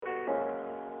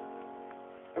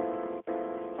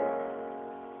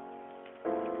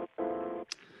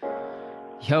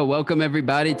Yo, welcome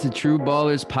everybody to True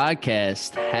Ballers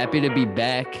Podcast. Happy to be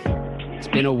back. It's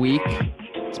been a week.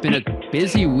 It's been a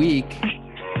busy week.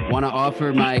 Want to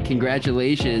offer my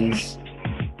congratulations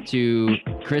to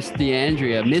Chris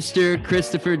D'Andrea, Mr.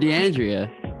 Christopher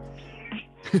D'Andrea.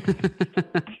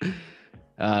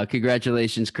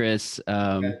 Congratulations, Chris.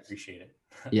 I appreciate it.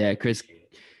 Yeah,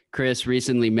 Chris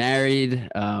recently married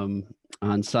on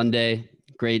Sunday.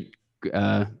 Great,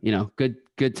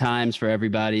 good times for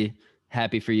everybody.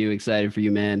 Happy for you, excited for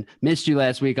you, man. Missed you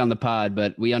last week on the pod,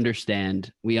 but we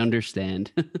understand.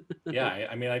 Yeah,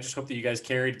 I mean, I just hope that you guys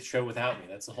carried the show without me.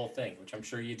 That's the whole thing, which I'm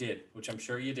sure you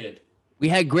did. We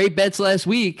had great bets last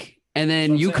week, and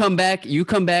then you come back.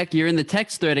 You're in the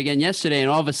text thread again yesterday, and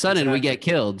all of a sudden we get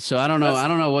killed. So I don't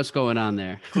know what's going on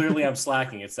there. Clearly, I'm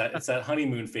slacking. It's that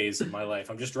honeymoon phase of my life.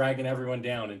 I'm just dragging everyone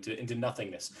down into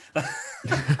nothingness.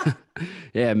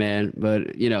 Yeah, man.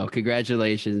 But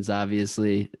congratulations.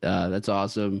 Obviously, that's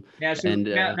awesome. Yeah.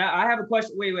 Now I have a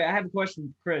question. Wait. I have a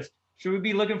question, Chris. Should we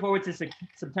be looking forward to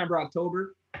September,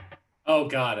 October? Oh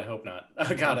God, I hope not.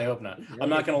 Oh God, I hope not. I'm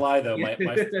not gonna lie though.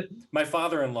 My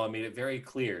father-in-law made it very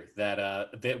clear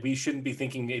that we shouldn't be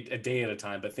thinking a day at a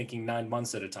time, but thinking 9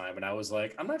 months at a time. And I was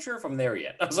like, I'm not sure if I'm there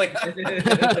yet. I was like,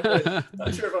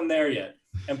 not sure if I'm there yet.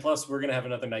 And plus, we're gonna have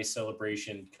another nice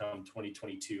celebration come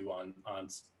 2022 on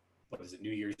what is it,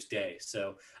 New Year's Day.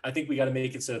 So I think we got to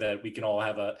make it so that we can all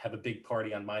have a big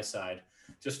party on my side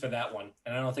just for that one.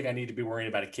 And I don't think I need to be worrying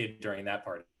about a kid during that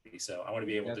party. So I want to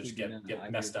be able to just get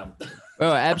messed up.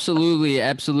 Oh, absolutely.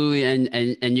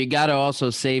 And you got to also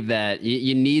save that.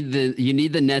 You need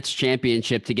the Nets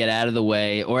championship to get out of the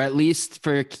way, or at least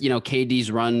for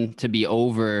KD's run to be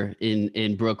over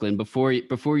in Brooklyn before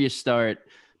you start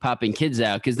popping kids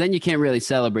out, because then you can't really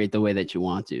celebrate the way that you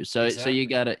want to. So exactly.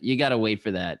 So you gotta wait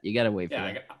for that.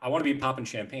 I want to be popping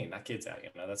champagne, not kids out.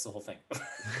 That's the whole thing.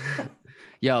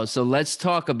 Yo, so let's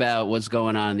talk about what's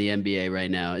going on in the NBA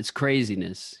right now. It's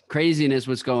craziness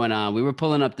what's going on. We were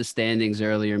pulling up the standings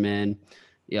earlier, man.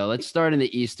 Yo, let's start in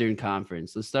the Eastern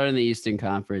Conference.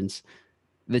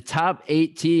 The top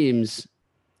 8 teams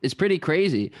is pretty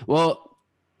crazy. Well,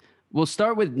 we'll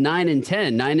start with 9 and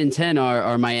 10. 9 and 10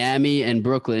 are Miami and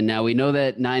Brooklyn. Now, we know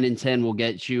that 9 and 10 will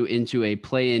get you into a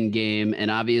play-in game,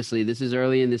 and obviously this is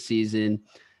early in the season.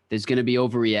 There's going to be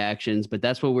overreactions, but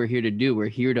that's what we're here to do. We're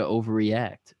here to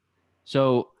overreact.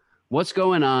 So what's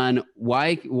going on?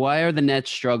 Why are the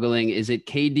Nets struggling? Is it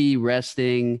KD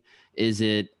resting? Is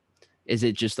it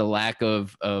just a lack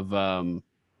of I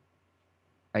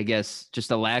guess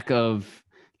just a lack of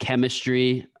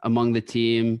chemistry among the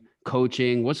team,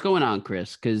 coaching? What's going on,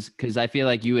 Chris? Because I feel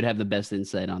like you would have the best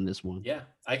insight on this one. Yeah,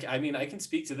 I mean, I can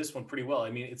speak to this one pretty well.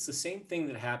 I mean, it's the same thing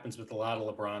that happens with a lot of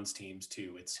LeBron's teams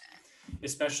too. It's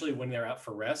especially when they're out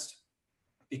for rest,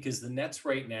 because the Nets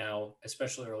right now,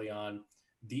 especially early on,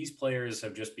 these players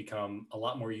have just become a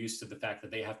lot more used to the fact that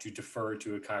they have to defer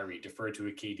to a Kyrie, defer to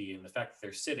a KD, and the fact that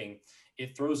they're sitting,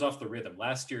 it throws off the rhythm.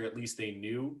 Last year, at least they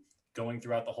knew going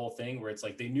throughout the whole thing where it's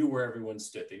like they knew where everyone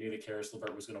stood. They knew that Karis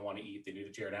LeVert was going to want to eat. They knew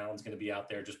that Jared Allen's going to be out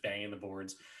there just banging the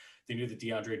boards. They knew that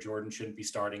DeAndre Jordan shouldn't be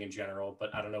starting in general,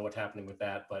 but I don't know what's happening with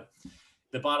that. But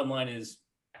the bottom line is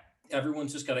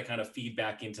everyone's just got to kind of feed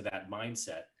back into that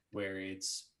mindset where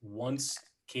it's once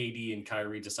KD and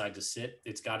Kyrie decide to sit,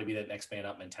 it's got to be that next man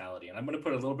up mentality. And I'm going to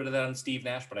put a little bit of that on Steve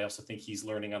Nash, but I also think he's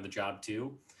learning on the job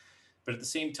too. But at the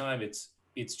same time, it's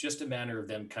just a matter of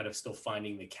them kind of still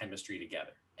finding the chemistry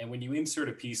together. And when you insert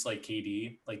a piece like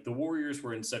KD, like the Warriors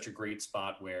were in such a great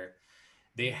spot where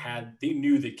they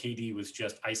knew that KD was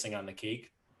just icing on the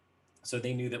cake. So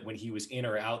they knew that when he was in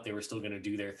or out, they were still going to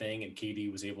do their thing, and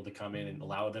KD was able to come in and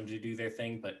allow them to do their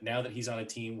thing. But now that he's on a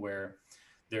team where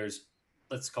there's,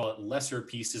 let's call it, lesser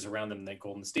pieces around them than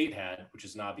Golden State had, which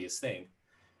is an obvious thing,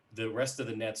 the rest of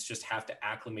the Nets just have to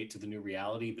acclimate to the new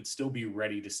reality, but still be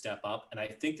ready to step up. And I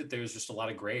think that there's just a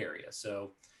lot of gray area.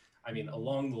 So, I mean,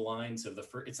 along the lines of the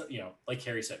first, it's, like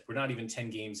Harry said, we're not even 10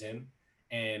 games in.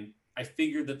 And I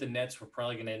figured that the Nets were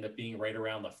probably going to end up being right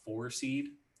around the 4 seed.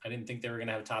 I didn't think they were going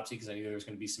to have a top seed because I knew there was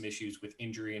going to be some issues with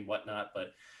injury and whatnot.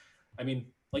 But I mean,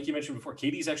 like you mentioned before,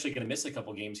 KD's actually going to miss a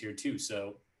couple games here too.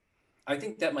 So I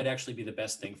think that might actually be the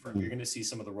best thing for him. You're going to see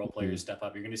some of the role players step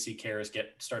up. You're going to see Karis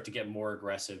start to get more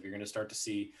aggressive. You're going to start to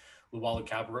see Luwawu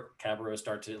Cabarrot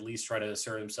start to at least try to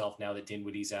assert himself now that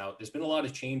Dinwiddie's out. There's been a lot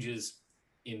of changes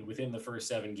within the first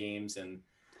 7 games, and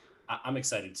I'm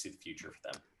excited to see the future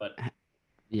for them. But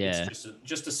yeah, it's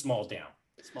just a small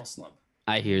slump.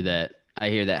 I hear that.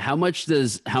 How much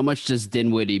does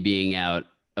Dinwiddie being out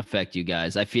affect you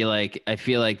guys? I feel like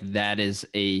that is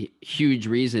a huge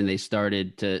reason they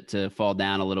started to fall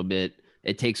down a little bit.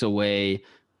 It takes away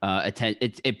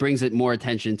it brings it more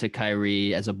attention to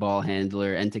Kyrie as a ball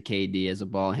handler and to KD as a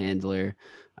ball handler.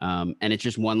 And it's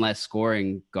just one less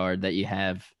scoring guard that you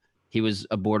have. He was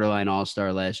a borderline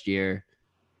all-star last year.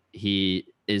 He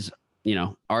is,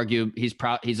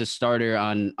 he's a starter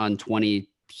on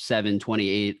 27,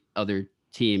 28 other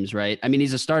teams, right? I mean,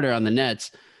 he's a starter on the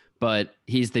Nets, but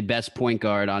he's the best point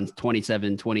guard on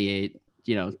 27, 28,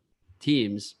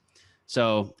 teams.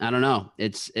 So I don't know.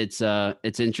 It's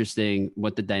interesting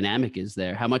what the dynamic is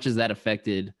there. How much has that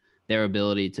affected their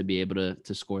ability to be able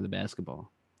to score the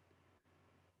basketball?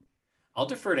 I'll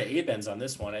defer to Abens on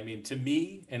this one. I mean, to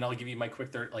me, and I'll give you my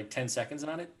quick 10 seconds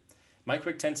on it. My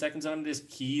quick 10 seconds on it is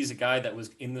he's a guy that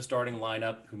was in the starting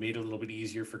lineup who made it a little bit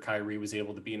easier for Kyrie, was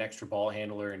able to be an extra ball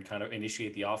handler and kind of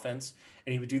initiate the offense.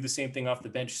 And he would do the same thing off the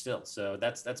bench still. So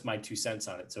that's my 2 cents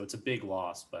on it. So it's a big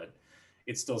loss, but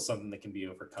it's still something that can be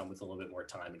overcome with a little bit more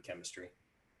time and chemistry.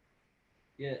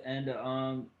 Yeah, and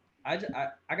I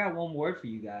got one word for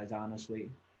you guys, honestly.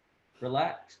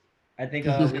 Relax. I think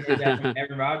we heard that from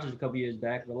Aaron Rodgers a couple years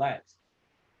back. Relax.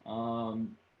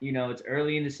 It's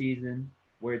early in the season.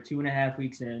 We're 2.5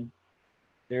 weeks in.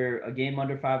 They're a game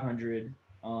under 500,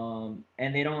 and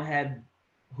they don't have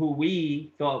who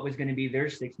we thought was going to be their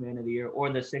sixth man of the year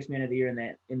or the sixth man of the year in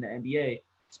the NBA,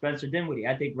 Spencer Dinwiddie.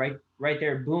 I think right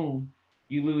there, boom,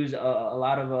 you lose a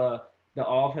lot of the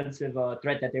offensive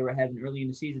threat that they were having early in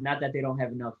the season. Not that they don't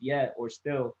have enough yet or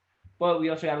still, but we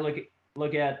also got to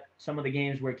look at some of the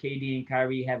games where KD and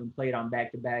Kyrie haven't played on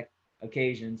back-to-back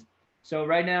occasions. So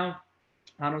right now,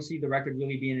 I don't see the record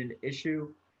really being an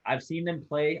issue. I've seen them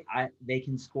play. They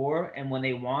can score, and when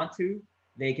they want to,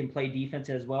 they can play defense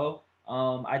as well.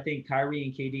 I think Kyrie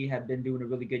and KD have been doing a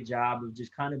really good job of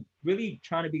just kind of really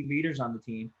trying to be leaders on the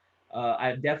team.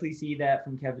 I definitely see that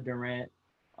from Kevin Durant,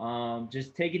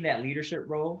 just taking that leadership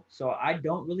role. So I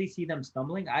don't really see them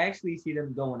stumbling. I actually see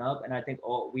them going up, and I think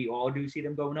we all do see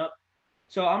them going up.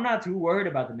 So I'm not too worried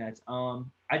about the Nets.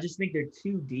 I just think they're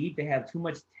too deep. They have too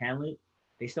much talent.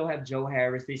 They still have Joe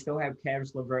Harris. They still have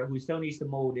Caris LeVert, who still needs to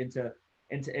mold into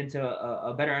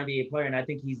a better NBA player. And I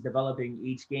think he's developing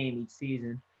each game, each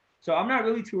season. So I'm not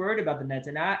really too worried about the Nets.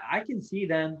 And I can see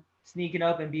them sneaking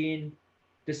up and being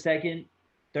the second,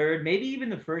 third, maybe even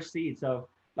the first seed. So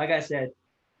like I said,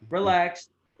 relax.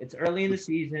 It's early in the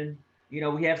season.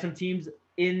 We have some teams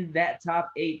in that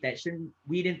top 8 that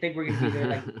we didn't think we're going to be there,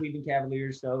 like the Cleveland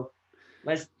Cavaliers. So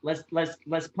let's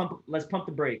pump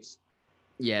the brakes.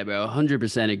 Yeah, bro,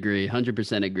 100% agree.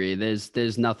 100% agree.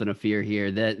 There's nothing to fear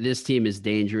here. That this team is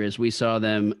dangerous. We saw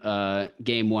them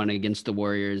game 1 against the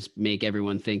Warriors make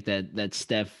everyone think that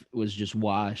Steph was just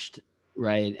washed,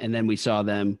 right? And then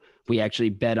we actually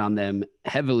bet on them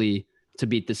heavily to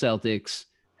beat the Celtics,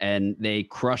 and they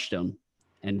crushed them.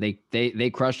 And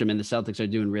they crushed them, and the Celtics are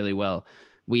doing really well.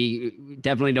 We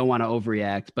definitely don't want to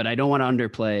overreact, but I don't want to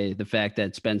underplay the fact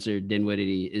that Spencer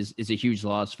Dinwiddie is a huge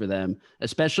loss for them,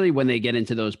 especially when they get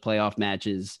into those playoff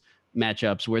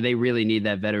matchups where they really need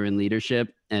that veteran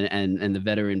leadership and the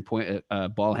veteran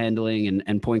ball handling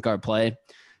and point guard play.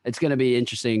 It's going to be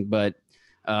interesting, but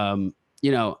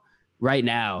right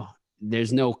now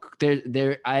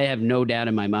I have no doubt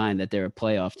in my mind that they're a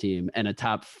playoff team and a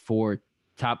top four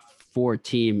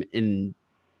team in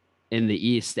the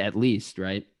East at least,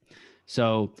 right?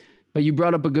 So, but you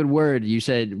brought up a good word. You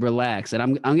said relax, and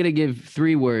I'm going to give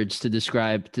 3 words to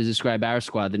describe our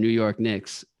squad, the New York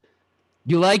Knicks.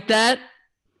 You like that?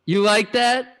 You like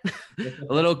that?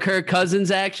 A little Kirk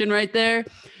Cousins action right there.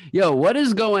 Yo, what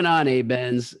is going on,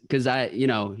 Benz? Because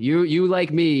you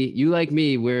like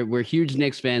me, we're huge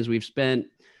Knicks fans. We've spent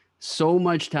so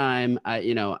much time.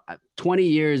 20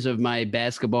 years of my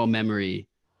basketball memory,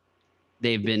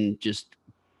 they've been just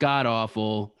god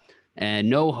awful and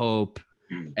no hope.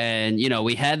 And,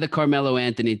 we had the Carmelo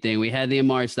Anthony thing. We had the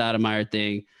Amari Stoudemire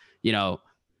thing,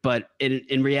 but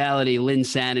in reality,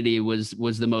 Linsanity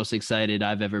was the most excited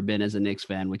I've ever been as a Knicks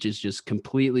fan, which is just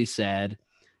completely sad.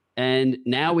 And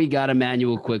now we got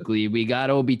Emmanuel Quickley. We got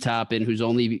Obi Toppin, who's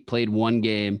only played 1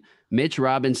 game. Mitch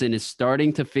Robinson is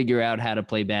starting to figure out how to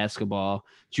play basketball.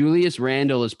 Julius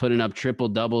Randle is putting up triple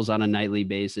doubles on a nightly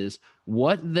basis.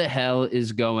 What the hell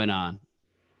is going on?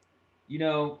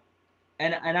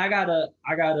 And I gotta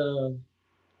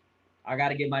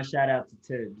give my shout out to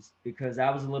Tibbs, because I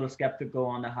was a little skeptical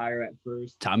on the hire at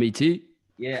first. Tommy T.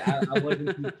 Yeah, I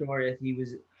wasn't too sure if he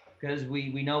was, because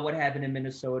we know what happened in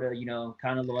Minnesota.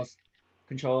 Kind of lost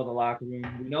control of the locker room.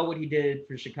 We know what he did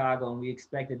for Chicago, and we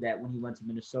expected that when he went to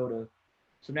Minnesota.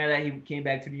 So now that he came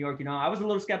back to New York, I was a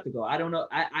little skeptical. I don't know.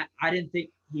 I didn't think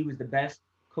he was the best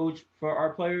coach for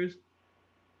our players,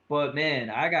 but man,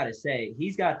 I gotta say,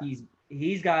 he's got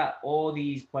all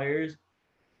these players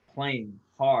playing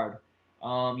hard.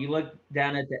 You look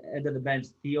down at the end of the bench,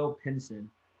 Theo Pinson,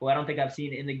 who I don't think I've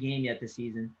seen in the game yet this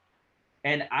season.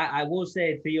 And I will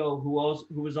say Theo, who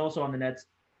was also on the Nets,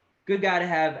 good guy to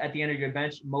have at the end of your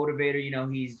bench,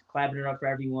 motivator. He's clapping it up for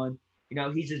everyone.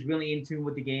 He's just really in tune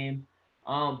with the game.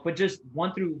 But just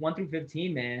one through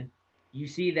 15, man, you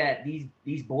see that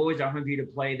these boys are hungry to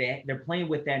play. They're playing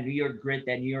with that New York grit,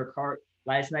 that New York heart.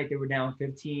 Last night they were down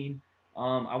 15.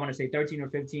 I want to say 13 or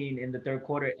 15 in the third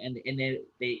quarter, and then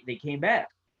they came back.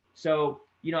 So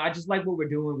I just like what we're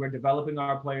doing. We're developing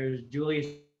our players. Julius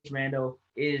Randle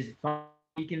is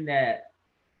taking that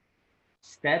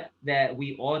step that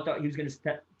we all thought he was going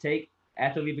to take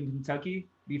after leaving Kentucky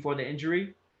before the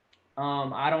injury.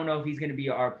 I don't know if he's going to be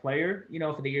our player,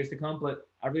 for the years to come, but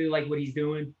I really like what he's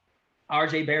doing.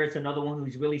 RJ Barrett's another one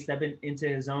who's really stepping into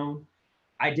his own.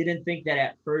 I didn't think that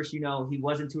at first, he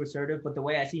wasn't too assertive, but the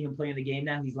way I see him playing the game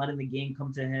now, he's letting the game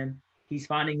come to him. He's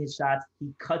finding his shots.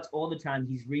 He cuts all the time.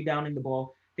 He's rebounding the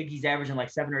ball. I think he's averaging like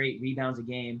 7 or 8 rebounds a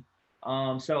game.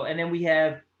 And then we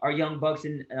have our young bucks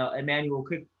in Emmanuel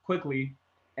Quickly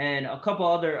and a couple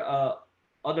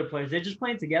other players. They're just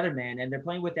playing together, man, and they're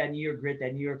playing with that New York grit,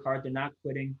 that New York heart. They're not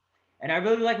quitting, and I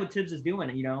really like what Tibbs is doing.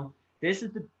 This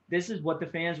is what the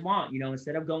fans want.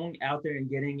 Instead of going out there and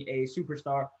getting a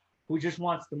superstar who just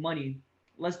wants the money,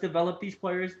 let's develop these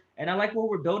players. And I like what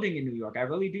we're building in New York. I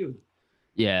really do.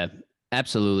 Yeah,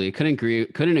 absolutely.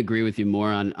 Couldn't agree with you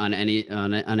more on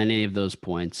any of those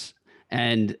points.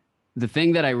 And the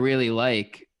thing that I really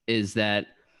like is that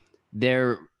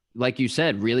they're, like you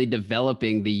said, really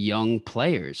developing the young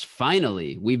players.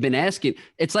 Finally, we've been asking.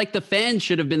 It's like the fans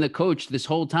should have been the coach this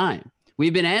whole time.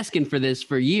 We've been asking for this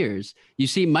for years. You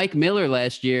see Mike Miller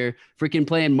last year freaking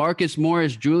playing Marcus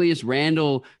Morris, Julius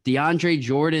Randle, DeAndre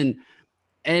Jordan,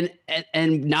 and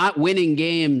not winning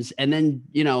games. And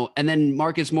then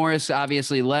Marcus Morris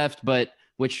obviously left, but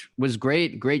which was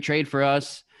great trade for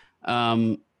us.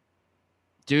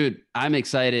 Dude, I'm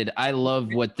excited. I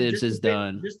love what Thibs has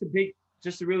done.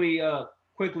 Just to really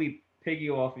quickly piggy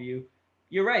off of you,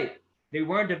 you're right. They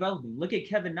weren't developing. Look at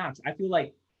Kevin Knox. I feel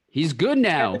like he's good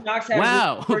now. Kevin Knox had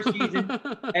a first season,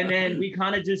 and then we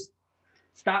kind of just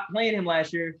stopped playing him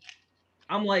last year.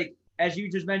 I'm like, as you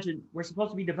just mentioned, we're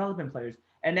supposed to be developing players,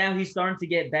 and now he's starting to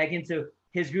get back into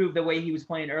his groove the way he was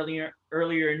playing earlier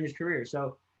in his career.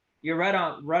 So you're right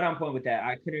on point with that.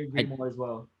 I couldn't agree more as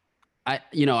well. I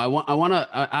want to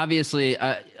obviously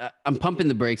I'm pumping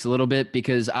the brakes a little bit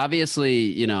because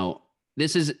obviously,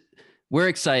 we're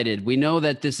excited. We know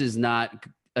that this is not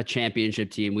a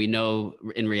championship team. We know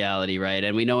in reality, right?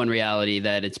 And we know in reality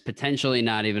that it's potentially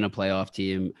not even a playoff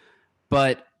team,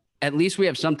 but at least we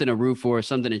have something to root for,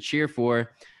 something to cheer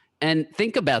for. And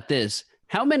think about this.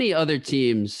 How many other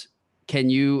teams can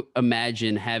you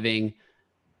imagine having?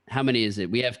 How many is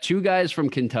it? We have 2 guys from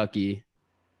Kentucky,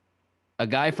 we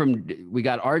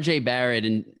got RJ Barrett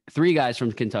and 3 guys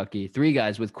from Kentucky, 3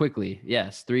 guys with Quickly.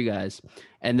 Yes, 3 guys.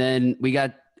 And then we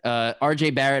got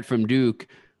RJ Barrett from Duke,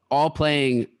 all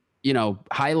playing,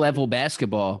 high level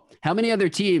basketball. How many other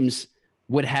teams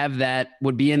would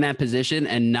be in that position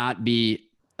and not be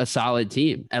a solid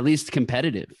team, at least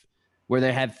competitive, where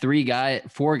they have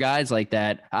 4 guys like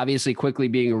that, obviously Quickly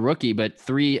being a rookie, but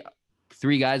three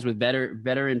guys with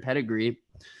veteran pedigree.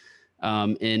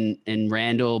 In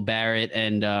Randle, Barrett,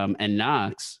 and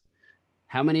Knox.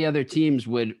 How many other teams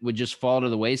would just fall to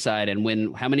the wayside and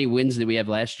win? How many wins did we have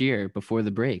last year before the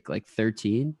break? Like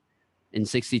 13 in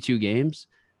 62 games.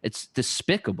 It's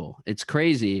despicable. It's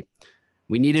crazy.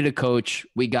 We needed a coach.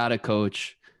 We got a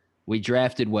coach. We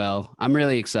drafted well. I'm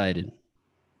really excited.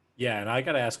 Yeah, and I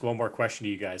got to ask one more question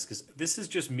to you guys because this is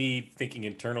just me thinking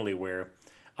internally where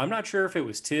I'm not sure if it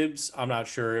was Tibbs. I'm not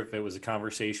sure if it was a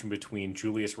conversation between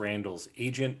Julius Randle's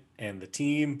agent and the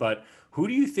team, but who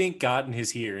do you think got in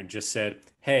his ear and just said,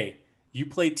 hey, you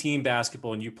play team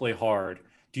basketball and you play hard.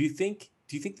 Do you think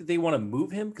that they want to move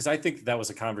him? Because I think that was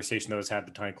a conversation that was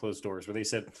had behind closed doors where they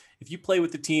said, if you play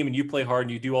with the team and you play hard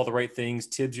and you do all the right things,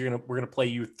 Tibbs, we're going to play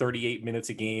you 38 minutes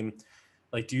a game.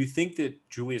 Like, do you think that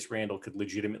Julius Randle could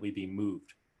legitimately be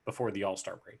moved before the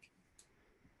All-Star break?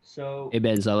 So, hey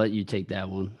Benz, I'll let you take that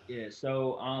one. Yeah.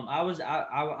 So I was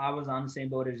on the same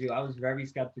boat as you. I was very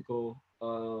skeptical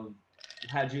of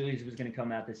how Julius was going to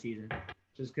come out this season,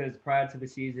 just because prior to the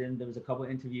season there was a couple of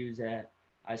interviews that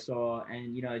I saw,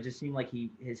 and it just seemed like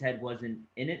his head wasn't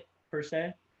in it per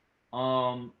se.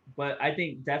 But I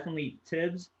think definitely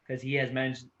Tibbs, because he has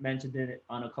mentioned it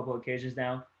on a couple of occasions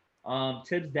now.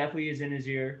 Tibbs definitely is in his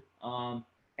ear. And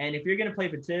if you're going to play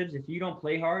for Tibbs, if you don't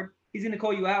play hard, he's going to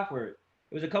call you out for it.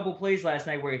 There was a couple plays last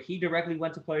night where he directly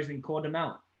went to players and called them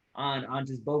out on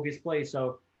just bogus plays.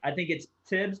 So I think it's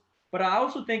Tibbs, but I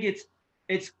also think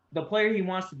it's the player he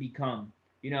wants to become.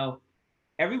 You know,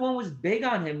 everyone was big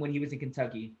on him when he was in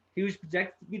Kentucky. He was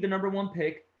projected to be the number one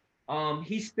pick.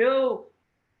 He's still,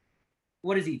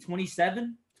 what is he,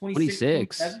 27, 26,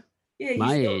 26, 27? Yeah,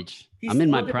 my age. he's I'm in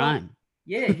my still developing. prime.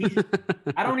 Yeah,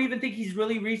 I don't even think he's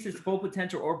really reached his full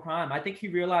potential or prime. I think he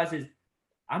realizes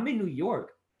I'm in New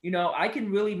York. You know, I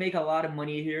can really make a lot of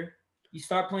money here. You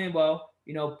start playing well,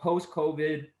 you know, post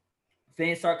COVID,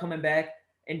 fans start coming back,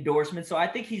 endorsements. So I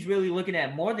think he's really looking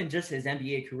at more than just his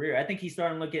NBA career. I think he's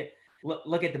starting to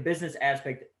look at the business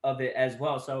aspect of it as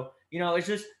well. So, you know, it's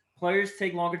just players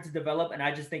take longer to develop. And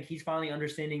I just think he's finally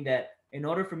understanding that in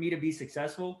order for me to be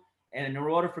successful and in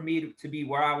order for me to be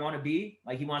where I want to be,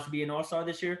 like he wants to be an all-star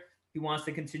this year, he wants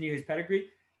to continue his pedigree,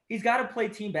 he's got to play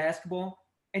team basketball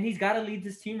and he's got to lead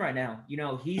this team right now. You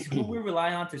know, he's who we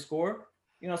rely on to score.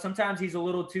 You know, sometimes he's a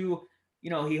little too, you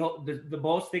know, the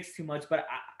ball sticks too much, but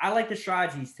I like the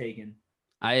strides he's taken.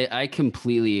 I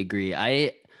completely agree.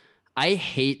 I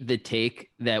hate the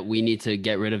take that we need to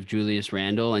get rid of Julius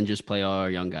Randle and just play all our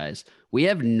young guys. We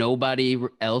have nobody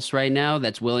else right now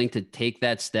that's willing to take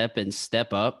that step and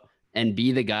step up and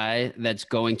be the guy that's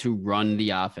going to run the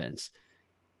offense.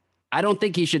 I don't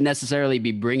think he should necessarily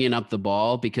be bringing up the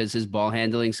ball because his ball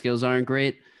handling skills aren't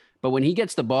great. But when he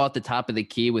gets the ball at the top of the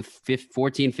key with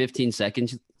 14, 15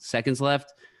 seconds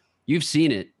left, you've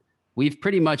seen it. We've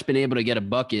pretty much been able to get a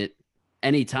bucket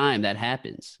anytime that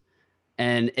happens.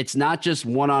 And it's not just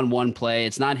one-on-one play.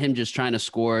 It's not him just trying to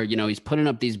score. You know, he's putting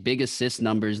up these big assist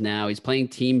numbers now. He's playing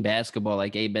team basketball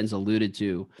like A-Ben's alluded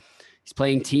to. He's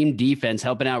playing team defense,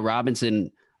 helping out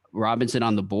Robinson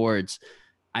on the boards.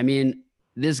 I mean,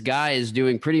 this guy is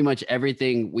doing pretty much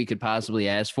everything we could possibly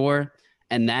ask for.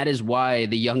 And that is why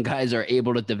the young guys are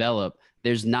able to develop.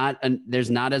 There's not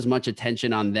as much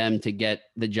attention on them to get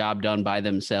the job done by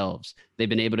themselves. They've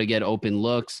been able to get open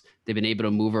looks. They've been able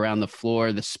to move around the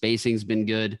floor. The spacing's been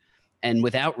good. And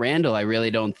without Randle, I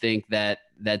really don't think that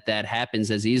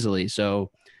happens as easily.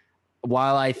 So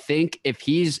while I think if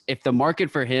the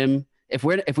market for him, if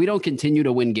we don't continue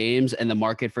to win games and the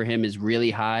market for him is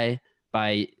really high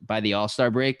by the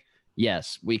All-Star break,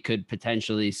 yes, we could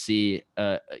potentially see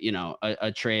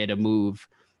a trade, a move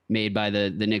made by the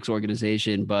Knicks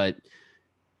organization, but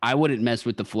I wouldn't mess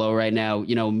with the flow right now.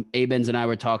 You know, A-Benz and I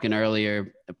were talking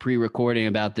earlier, pre-recording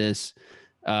about this.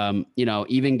 You know,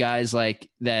 even guys like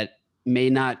that may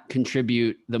not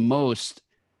contribute the most,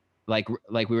 like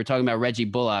we were talking about Reggie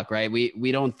Bullock, right?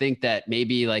 We don't think that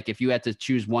maybe like if you had to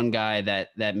choose one guy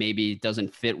that maybe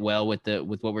doesn't fit well with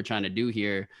what we're trying to do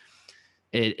here,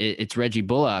 it's Reggie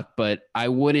Bullock, but I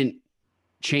wouldn't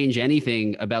change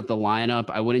anything about the lineup.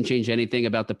 I wouldn't change anything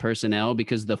about the personnel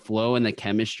because the flow and the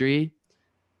chemistry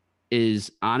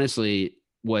is honestly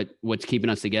what's keeping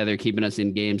us together, keeping us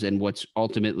in games, and what's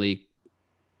ultimately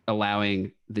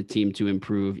allowing the team to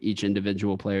improve, each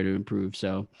individual player to improve.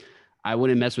 So I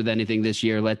wouldn't mess with anything this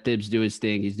year. Let Thibs do his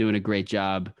thing. He's doing a great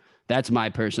job. That's my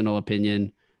personal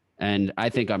opinion. And I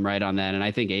think I'm right on that. And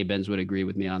I think A-Benz would agree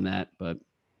with me on that, but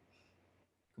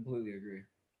completely agree.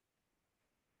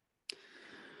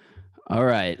 All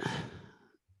right.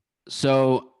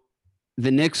 So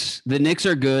the Knicks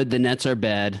are good. The Nets are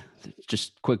bad.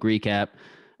 Just quick recap.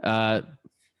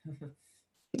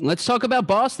 Let's talk about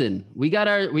Boston. We got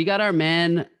our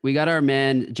man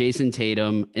Jason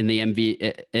Tatum in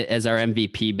the as our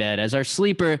MVP bet, as our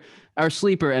sleeper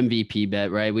MVP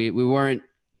bet, right? We weren't.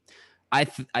 I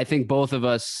think both of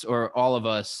us or all of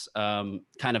us kind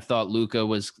of thought Luka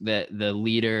was the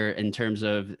leader in terms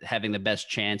of having the best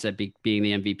chance at being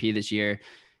the MVP this year.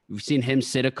 We've seen him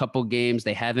sit a couple games.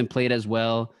 They haven't played as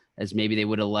well as maybe they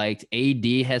would have liked. AD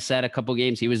has sat a couple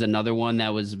games. He was another one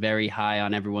that was very high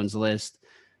on everyone's list.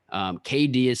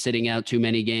 KD is sitting out too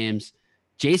many games.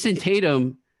 Jason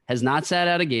Tatum has not sat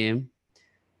out a game.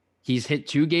 He's hit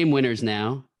 2 game winners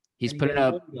now. He's putting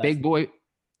up big boy.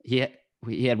 He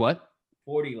had what?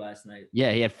 40 last night.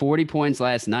 Yeah, he had 40 points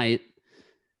last night.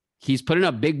 He's putting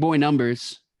up big boy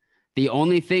numbers. The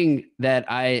only thing that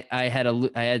I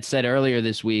had said earlier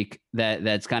this week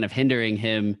that's kind of hindering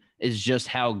him is just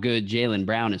how good Jaylen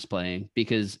Brown is playing,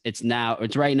 because it's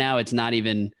right now it's not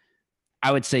even.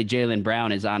 I would say Jaylen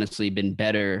Brown has honestly been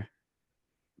better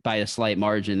by a slight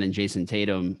margin than Jason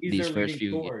Tatum these first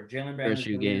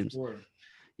few games.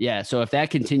 Yeah, so if that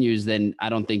continues, then I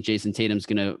don't think Jason Tatum's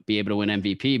going to be able to win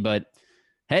MVP. But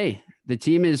hey, the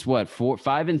team is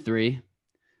 5-3.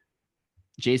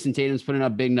 Jason Tatum's putting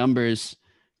up big numbers.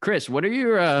 Chris, what are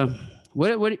your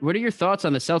what are your thoughts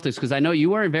on the Celtics? Because I know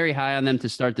you weren't very high on them to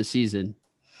start the season.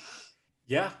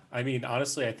 Yeah, I mean,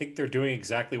 honestly, I think they're doing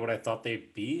exactly what I thought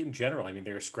they'd be in general. I mean,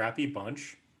 they're a scrappy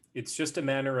bunch. It's just a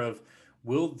matter of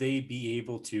will they be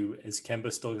able to, as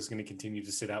Kemba still is going to continue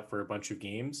to sit out for a bunch of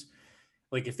games.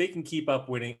 Like if they can keep up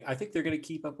winning, I think they're going to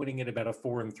keep up winning at about a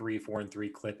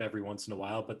 4-3 clip every once in a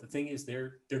while. But the thing is,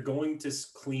 they're going to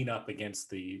clean up against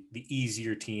the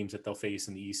easier teams that they'll face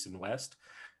in the East and West.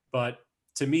 But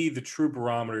to me, the true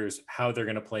barometer is how they're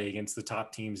going to play against the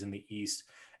top teams in the East,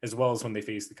 as well as when they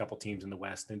face the couple teams in the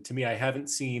West. And to me, I haven't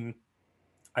seen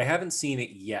it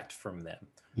yet from them.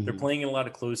 They're playing in a lot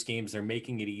of close games. They're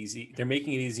making it easy. They're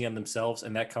making it easy on themselves,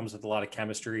 and that comes with a lot of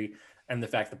chemistry and the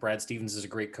fact that Brad Stevens is a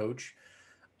great coach.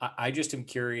 I just am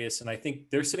curious, and I think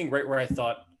they're sitting right where I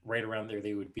thought, right around there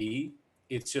they would be.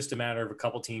 It's just a matter of a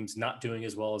couple teams not doing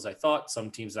as well as I thought. Some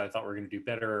teams that I thought were going to do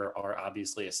better are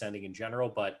obviously ascending in general.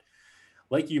 But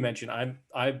like you mentioned,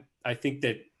 I think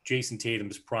that Jason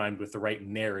Tatum is primed with the right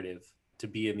narrative to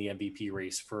be in the MVP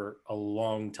race for a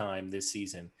long time this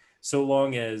season. So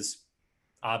long as,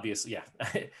 obviously, yeah.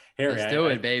 Harry, Let's do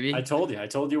it, baby. I told you.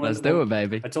 Let's do it,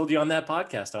 baby. I told you on that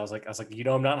podcast. I was like,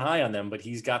 I'm not high on them, but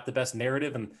he's got the best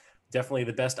narrative and definitely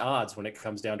the best odds when it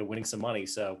comes down to winning some money.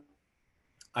 So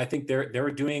I think they're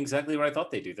doing exactly what I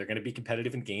thought they do. They're going to be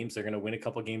competitive in games. They're going to win a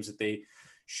couple of games that they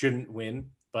shouldn't win,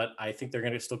 but I think they're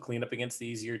going to still clean up against the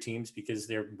easier teams because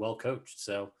they're well coached.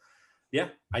 So yeah,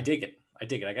 I dig it.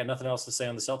 I got nothing else to say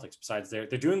on the Celtics besides they're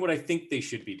doing what I think they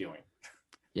should be doing.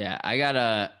 Yeah,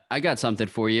 I got something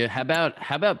for you. How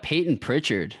about Peyton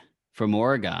Pritchard from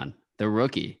Oregon, the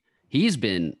rookie? He's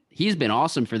been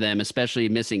awesome for them, especially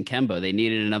missing Kemba. They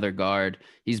needed another guard.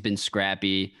 He's been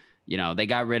scrappy. You know, they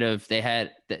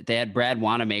had Brad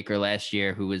Wanamaker last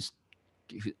year, who was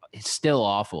still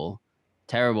awful,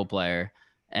 terrible player,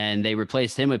 and they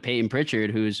replaced him with Peyton Pritchard,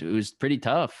 who's pretty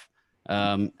tough.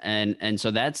 And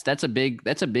so that's a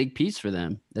big piece for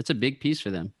them. That's a big piece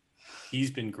for them.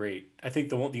 He's been great. I think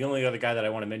the only other guy that I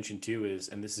want to mention too is,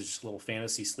 and this is just a little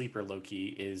fantasy sleeper low key,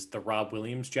 is the Rob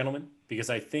Williams gentleman, because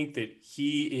I think that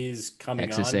he is coming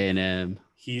Texas on. A&M.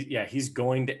 He's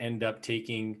going to end up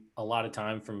taking a lot of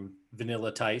time from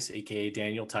Vanilla Tice, aka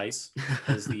Daniel Tice,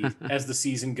 as the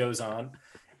season goes on,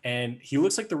 and he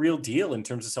looks like the real deal in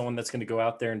terms of someone that's going to go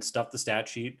out there and stuff the stat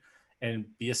sheet and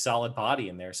be a solid body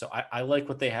in there. So I like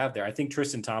what they have there. I think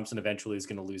Tristan Thompson eventually is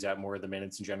going to lose out more of the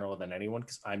minutes in general than anyone,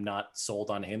 because I'm not sold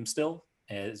on him still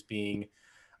as being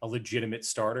a legitimate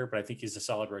starter, but I think he's a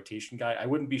solid rotation guy. I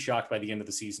wouldn't be shocked by the end of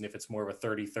the season if it's more of a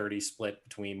 30-30 split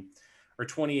between, or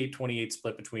 28-28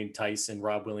 split between Tice and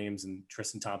Rob Williams, and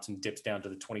Tristan Thompson dips down to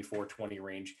the 24-20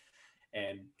 range,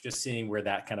 and just seeing where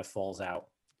that kind of falls out.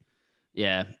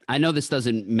 Yeah, I know this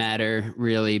doesn't matter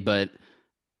really, but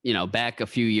you know, back a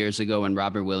few years ago when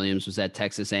Robert Williams was at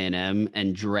Texas A&M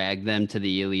and dragged them to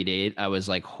the Elite Eight, I was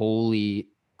like, holy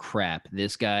crap,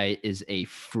 this guy is a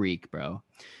freak, bro.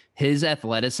 His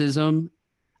athleticism,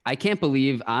 I can't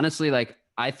believe, honestly, like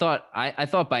I thought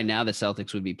by now the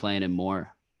Celtics would be playing him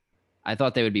more. I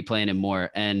thought they would be playing him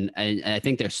more. And I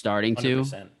think they're starting to.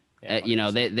 Yeah, you know,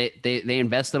 they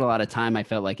invested a lot of time, I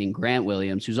felt like, in Grant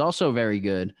Williams, who's also very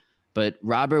good. But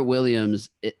Robert Williams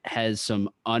has some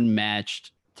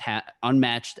unmatched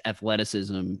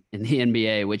athleticism in the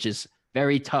NBA, which is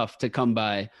very tough to come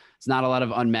by. It's not a lot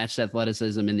of unmatched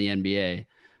athleticism in the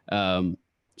NBA.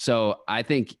 So I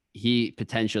think he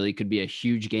potentially could be a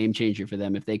huge game changer for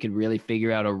them if they could really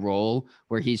figure out a role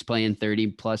where he's playing 30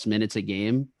 plus minutes a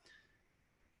game.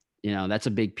 You know, that's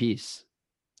a big piece.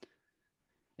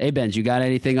 Hey, Benz, you got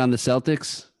anything on the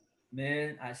Celtics?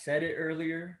 Man, I said it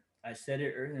earlier.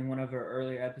 In one of our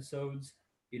earlier episodes.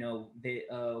 You know,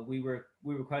 we were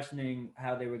questioning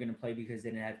how they were going to play because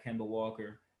they didn't have Kemba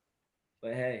Walker.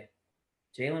 But hey,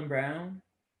 Jaylen Brown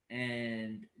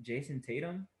and Jason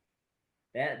Tatum,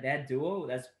 that duo,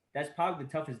 that's probably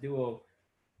the toughest duo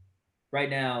right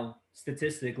now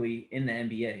statistically in the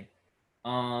NBA.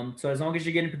 So as long as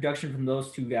you're getting production from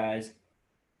those two guys,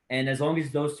 and as long as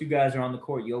those two guys are on the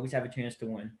court, you always have a chance to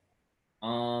win.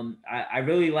 I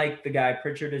really like the guy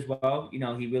Pritchard as well. You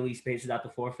know, he really spaces out the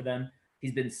floor for them.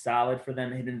 He's been solid for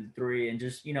them, hitting the three and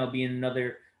just, you know, being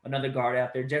another guard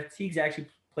out there. Jeff Teague's actually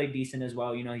played decent as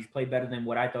well. You know, he's played better than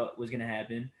what I thought was going to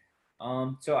happen.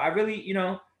 So I really, you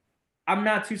know, I'm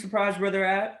not too surprised where they're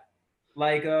at.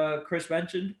 Like Chris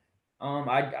mentioned,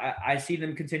 I see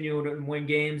them continue to win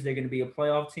games. They're going to be a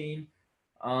playoff team.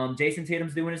 Jason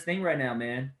Tatum's doing his thing right now,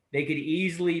 man. They could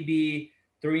easily be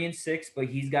 3-6, but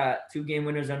he's got 2 game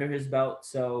winners under his belt.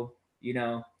 So, you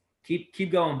know,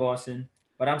 keep going, Boston.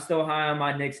 But I'm still high on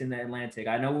my Knicks in the Atlantic.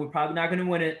 I know we're probably not going to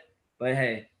win it, but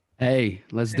hey. Hey,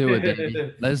 let's do it,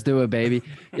 baby. Let's do it, baby.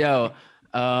 Yo,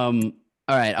 all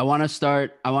right. I want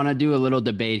to do a little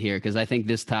debate here because I think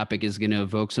this topic is going to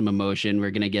evoke some emotion.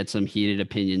 We're going to get some heated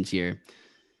opinions here.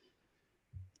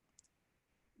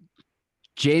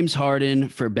 James Harden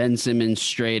for Ben Simmons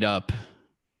straight up.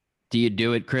 Do you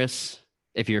do it, Chris,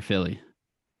 if you're Philly?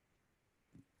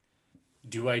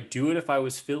 Do I do it if I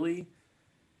was Philly?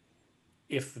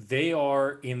 If they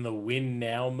are in the win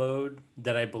now mode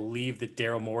that I believe that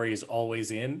Daryl Morey is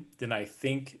always in, then I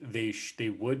think they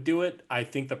would do it. I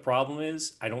think the problem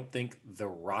is I don't think the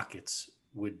Rockets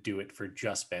would do it for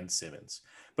just Ben Simmons.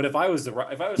 But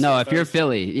if you're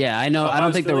Philly, yeah, I know. I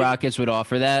don't think the Rockets would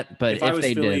offer that, but if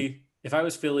they did, if I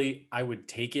was Philly, I would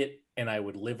take it and I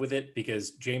would live with it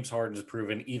because James Harden has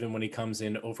proven even when he comes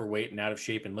in overweight and out of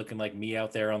shape and looking like me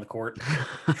out there on the court,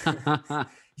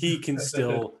 he can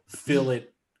still fill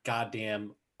it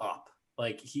goddamn up.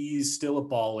 Like he's still a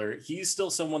baller. He's still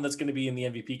someone that's going to be in the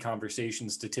MVP conversation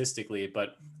statistically,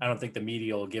 but I don't think the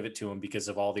media will give it to him because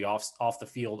of all the off the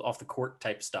field, off the court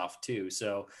type stuff too.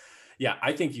 So yeah,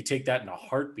 I think you take that in a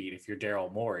heartbeat if you're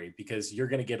Daryl Morey because you're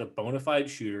going to get a bona fide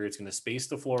shooter. It's going to space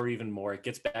the floor even more. It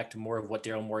gets back to more of what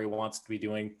Daryl Morey wants to be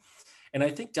doing. And I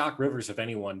think Doc Rivers, if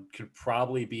anyone, could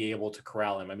probably be able to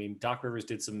corral him. I mean, Doc Rivers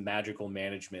did some magical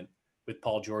management with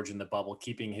Paul George in the bubble,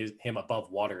 keeping him above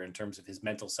water in terms of his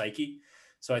mental psyche.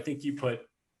 So I think you put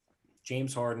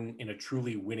James Harden in a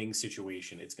truly winning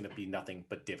situation, it's going to be nothing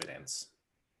but dividends.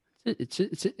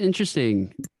 It's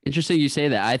interesting. Interesting you say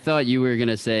that. I thought you were going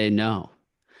to say no.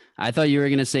 I thought you were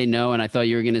going to say no, and I thought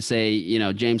you were going to say,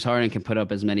 James Harden can put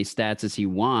up as many stats as he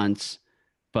wants,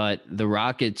 but the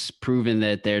Rockets proven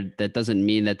that that doesn't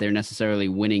mean that they're necessarily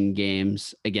winning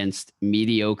games against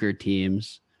mediocre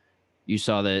teams. You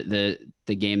saw the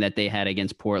game that they had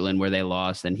against Portland where they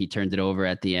lost and he turned it over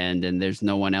at the end, and there's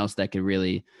no one else that could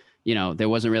really, there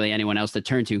wasn't really anyone else to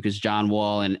turn to because John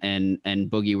Wall and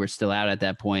Boogie were still out at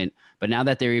that point. But now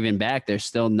that they're even back, they're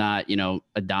still not,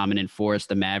 a dominant force.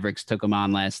 The Mavericks took them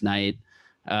on last night.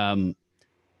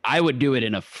 I would do it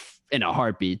in a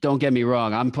heartbeat. Don't get me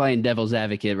wrong. I'm playing devil's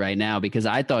advocate right now because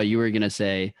I thought you were going to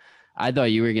say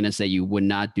you would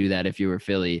not do that if you were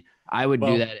Philly. I would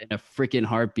do that in a freaking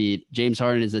heartbeat. James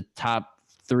Harden is a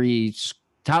he's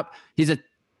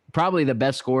probably the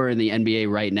best scorer in the NBA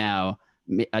right now,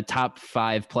 a top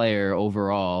 5 player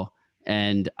overall.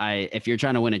 And if you're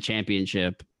trying to win a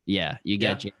championship, you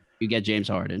get James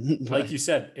Harden. Like you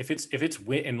said, if it's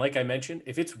win, and like I mentioned,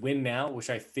 if it's win now, which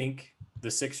I think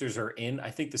the Sixers are in,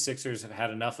 I think the Sixers have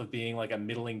had enough of being like a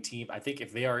middling team. I think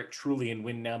if they are truly in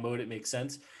win now mode, it makes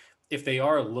sense. If they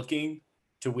are looking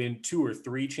to win 2 or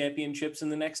 3 championships in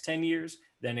the next 10 years,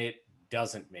 then it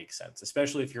doesn't make sense,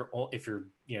 especially if you're,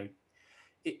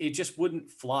 it just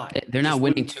wouldn't fly. They're not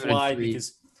winning 2 or 3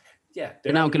 because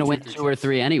they're not going to win 2 or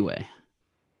 3 anyway.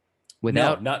 With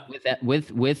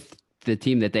the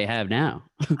team that they have now.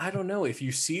 I don't know. If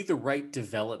you see the right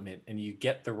development and you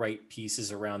get the right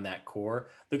pieces around that core,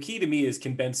 the key to me is,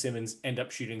 can Ben Simmons end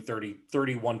up shooting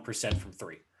 31% from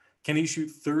 3? Can he shoot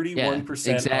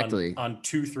 31% on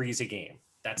 2 threes a game?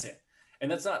 That's it. And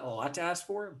that's not a lot to ask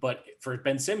for, but for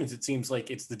Ben Simmons, it seems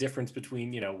like it's the difference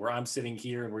between, where I'm sitting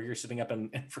here and where you're sitting up in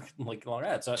like Long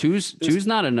Island. So two's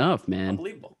not enough, man.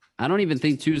 Unbelievable. I don't even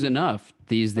think 2's enough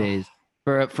these days.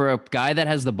 For a guy that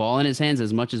has the ball in his hands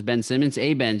as much as Ben Simmons.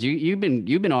 Benz, you've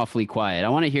been awfully quiet. I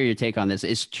want to hear your take on this.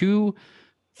 Is 2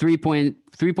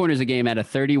 3-pointers a game at a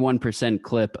 31%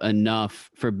 clip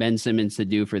enough for Ben Simmons to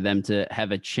do for them to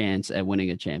have a chance at winning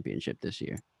a championship this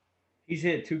year? He's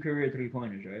hit 2 career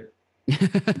 3-pointers, right?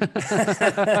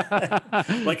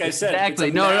 Like I said,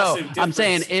 exactly. No. I'm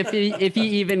saying if he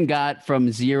even got from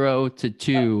 0 to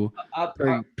 2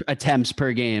 attempts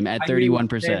per game at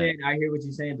 31%. I hear what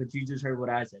you're saying, but you just heard what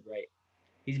I said, right?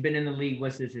 He's been in the league.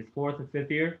 What's this? His 4th or 5th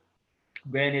year?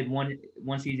 Granted, one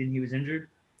season he was injured.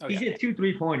 He's hit 2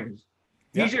 3-pointers.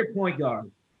 He's your point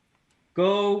guard.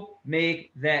 Go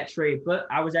make that trade. But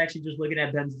I was actually just looking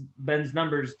at Ben's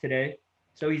numbers today.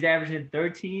 So he's averaging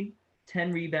 13,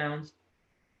 10 rebounds,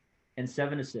 and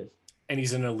 7 assists. And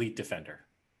he's an elite defender.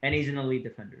 I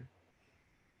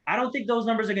don't think those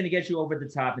numbers are going to get you over the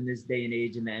top in this day and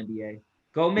age in the NBA.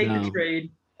 Go make the trade.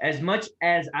 As much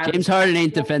as James Harden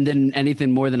ain't defending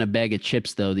anything more than a bag of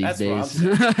chips, though, these days.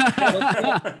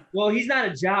 Well, he's not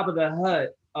a Jabba the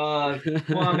Hutt,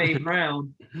 Kwame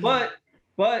Brown.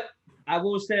 But I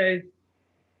will say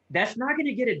that's not going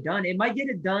to get it done. It might get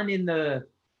it done in the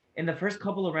first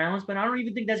couple of rounds, but I don't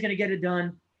even think that's going to get it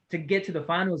done to get to the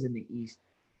finals in the East.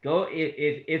 Go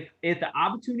if the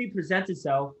opportunity presents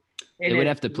itself, and they would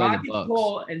have to play the Bucks.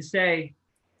 Call and say,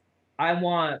 I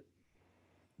want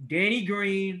Danny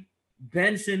Green,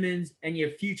 Ben Simmons, and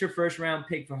your future first-round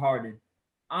pick for Harden.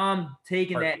 I'm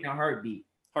taking that in a heartbeat.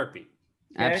 Okay?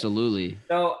 Absolutely.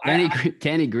 So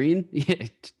Danny Green? Yeah.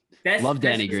 Love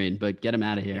that's Danny just- Green, but get him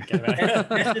out of here.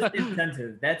 That's just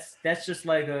incentive. That's just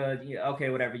like okay,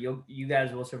 whatever. You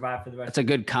guys will survive for the rest. That's a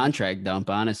good contract dump,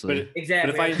 honestly.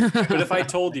 Exactly. But if I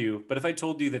told you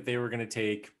that they were going to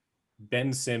take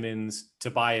Ben Simmons,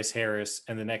 Tobias Harris,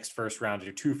 and the next first round,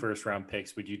 or 2 first-round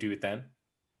picks, would you do it then?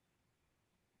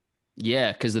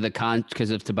 Yeah, because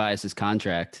of Tobias's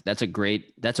contract. That's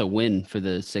a win for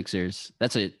the Sixers.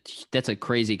 That's a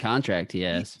crazy contract he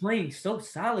has. He's playing so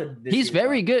solid. This He's year.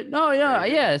 very good. No, yeah, Very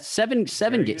good. yeah.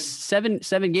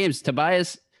 Seven games.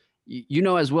 Tobias, you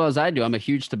know as well as I do. I'm a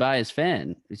huge Tobias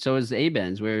fan. So is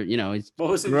Abens. Where he's What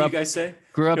was it Grew you up- guys say?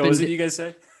 grew up What in. was it you guys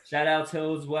say? Shout out to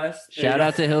Hills West. Shout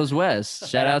out to Hills West.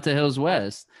 Shout out to Hills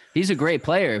West. He's a great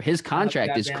player. His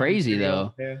contract is Goddamn crazy Imperial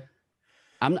though. there.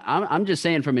 I'm just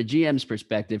saying from a GM's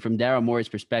perspective, from Daryl Morey's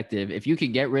perspective, if you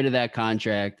could get rid of that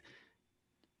contract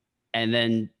and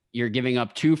then you're giving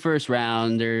up 2 first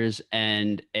rounders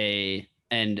and a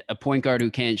point guard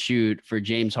who can't shoot for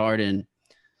James Harden.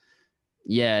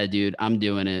 Yeah, dude, I'm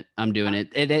doing it.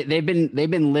 They've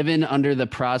been living under the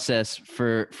process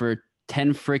for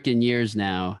 10 freaking years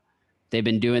now. They've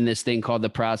been doing this thing called the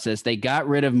process. They got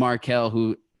rid of Markelle,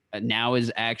 who now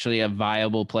is actually a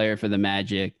viable player for the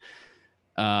Magic.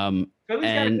 Philly's got a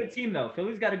And- good team though.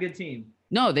 Philly's got a good team.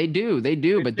 No, they do,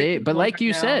 but like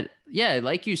you said,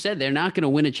 they're not going to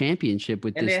win a championship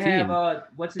with And this they team. have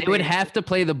what's his They would name? have to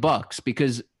play the Bucks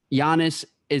because Giannis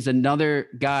is another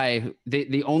guy.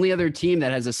 The only other team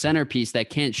that has a centerpiece that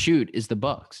can't shoot is the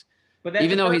Bucks. But that's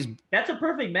Even though that's a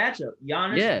perfect matchup.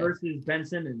 Giannis Yeah. versus Ben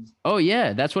Simmons. Oh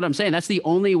yeah, that's what I'm saying. That's the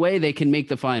only way they can make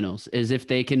the finals is if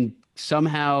they can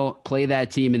somehow play that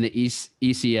team in the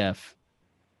ECF.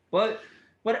 But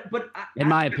In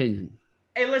my opinion.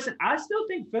 hey, listen, I still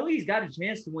think Philly's got a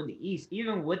chance to win the East,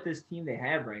 even with this team they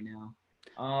have right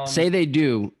now. Say they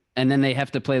do, and then they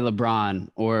have to play LeBron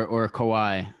or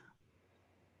Kawhi.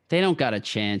 They don't got a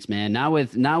chance, man. Not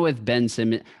with Ben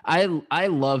Simmons. I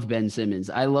love Ben Simmons.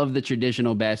 I love the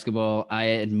traditional basketball. I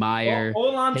admire.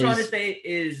 All I'm trying to his- say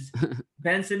is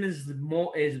Ben Simmons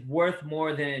is worth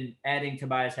more than adding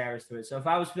Tobias Harris to it. So if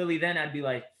I was Philly, then I'd be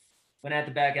like, gonna have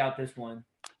to back out this one.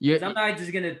 'Cause I'm not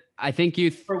just gonna I think you.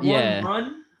 for Yeah.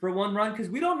 one run, because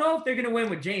we don't know if they're gonna win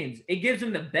with James. It gives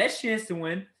them the best chance to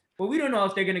win, but we don't know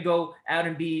if they're gonna go out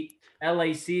and beat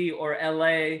LAC or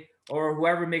LA or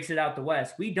whoever makes it out the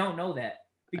West. We don't know that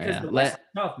because Yeah, the West is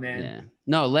tough, man. Yeah.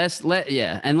 No,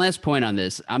 and last point on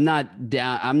this. I'm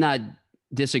not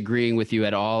disagreeing with you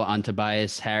at all on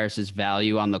Tobias Harris's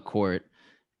value on the court.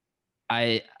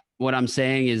 What I'm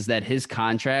saying is that his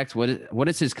contract, what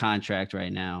is his contract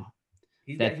right now?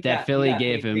 Philly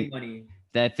gave him- big money.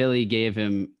 That Philly gave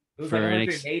him It was for like an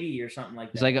 180 or something like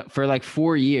that. it's like for like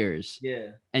 4 years.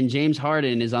 yeah. And James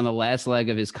Harden is on the last leg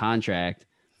of his contract.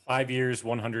 5 years,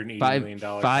 $180 Five million.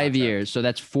 five contract. years. So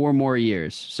that's 4 more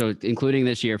years. So including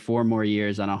this year, 4 more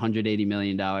years on a $180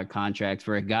 million contract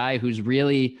for a guy who's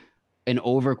really an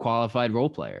overqualified role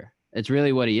player. It's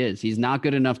really what he is. He's not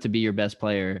good enough to be your best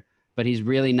player, but he's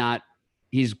really not.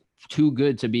 He's too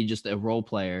good to be just a role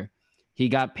player. He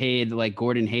got paid like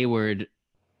Gordon Hayward,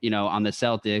 on the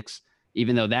Celtics,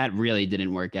 even though that really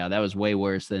didn't work out. That was way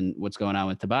worse than what's going on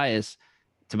with Tobias.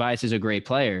 Tobias is a great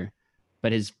player,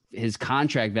 but his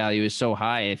contract value is so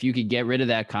high. If you could get rid of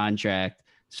that contract,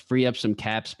 free up some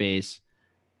cap space,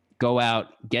 go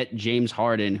out, get James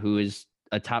Harden, who is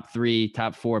a top 3,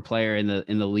 top 4 player in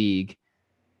the league,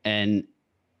 and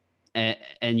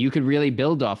you could really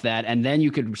build off that, and then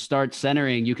you could start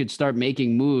centering. You could start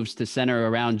making moves to center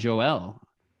around Joel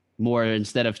more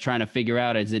instead of trying to figure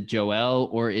out, is it Joel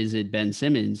or is it Ben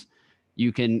Simmons?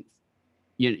 You can,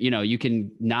 you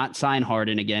can not sign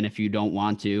Harden again if you don't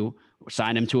want to, or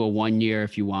sign him to a 1 year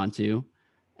if you want to,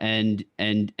 and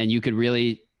you could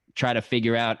really try to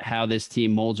figure out how this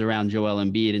team molds around Joel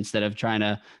Embiid instead of trying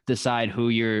to decide who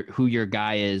your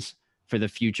guy is for the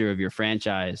future of your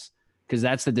franchise. Because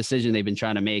that's the decision they've been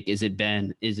trying to make. Is it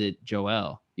Ben? Is it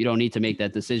Joel? You don't need to make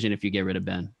that decision if you get rid of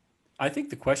Ben. I think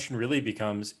the question really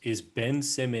becomes, is Ben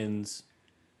Simmons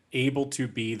able to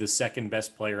be the second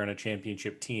best player on a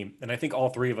championship team? And I think all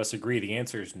 3 of us agree the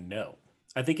answer is no.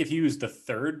 I think if he was the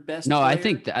third best No, player,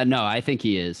 I think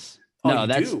he is. Oh, No, you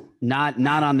that's do? not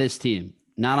on this team.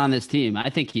 Not on this team. I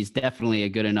think he's definitely a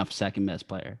good enough second best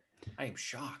player. I am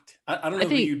shocked. I don't know I who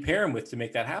think- you'd pair him with to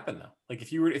make that happen, though. Like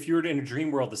if you were in a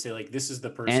dream world to say, like, this is the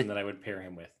person that I would pair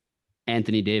him with.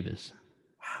 Anthony Davis.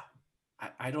 Wow.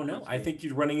 I don't know. I think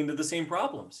you're running into the same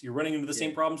problems. You're running into the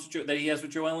same problems that he has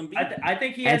with Joel Embiid. I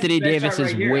think he has Anthony the best Davis shot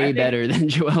is right here. I way think- better than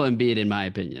Joel Embiid, in my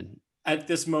opinion. At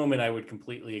this moment, I would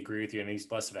completely agree with you, and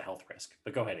he's less of a health risk.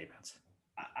 But go ahead, Avance.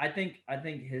 I think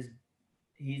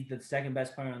he's the second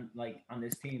best player on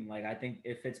this team. Like I think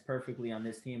it fits perfectly on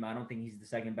this team. I don't think he's the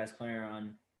second best player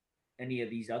on any of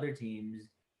these other teams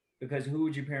because who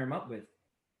would you pair him up with?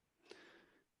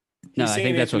 No, He's I saying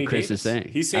think that's what Anthony Chris Davis. is saying.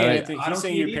 He's saying I- Anthony, I don't he's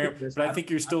saying see it you're either, pairing, Chris. but I think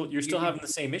you're I still don't see it having either. the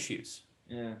same issues.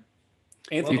 Yeah.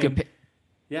 Anthony, you could.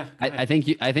 yeah. go I ahead.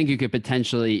 think you could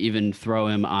potentially even throw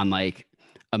him on like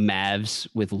a Mavs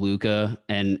with Luca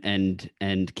and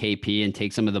KP and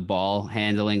take some of the ball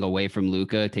handling away from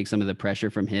Luca, take some of the pressure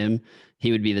from him.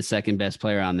 He would be the second best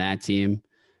player on that team.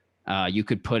 You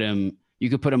could put him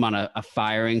on a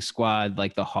firing squad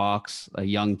like the Hawks, a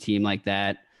young team like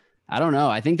that. I don't know.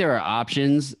 I think there are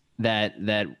options that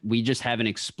we just haven't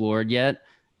explored yet.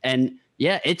 And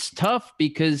yeah, it's tough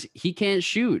because he can't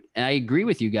shoot. And I agree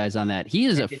with you guys on that. He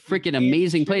is a If he freaking can't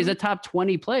amazing player. He's a shoot- top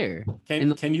 20 player.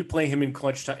 Can you play him in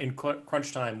crunch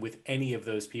time with any of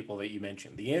those people that you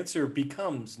mentioned? The answer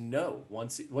becomes no.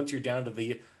 Once you're down to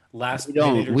the last We minute or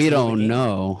don't two of the game.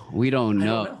 know. We don't I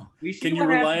know. don't know. We see Can you what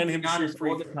rely happens on him with to shoot Giannis free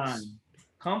all the throws? time.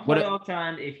 Come What- playoff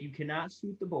time, if you cannot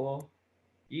shoot the ball,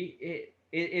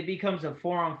 it becomes a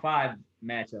 4-on-5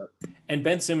 matchup. And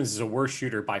Ben Simmons is a worse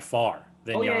shooter by far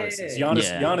than Oh, yeah, Giannis is. yeah,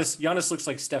 yeah. Giannis looks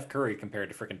like Steph Curry compared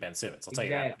to freaking Ben Simmons. I'll tell you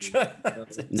that Exactly. much.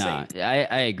 It's insane. No,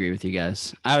 I agree with you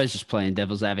guys. I was just playing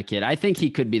devil's advocate. I think he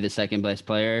could be the second best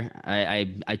player.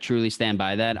 I truly stand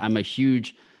by that. I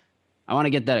want to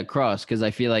get that across because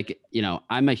I feel like,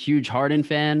 I'm a huge Harden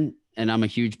fan and I'm a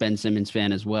huge Ben Simmons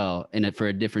fan as well. And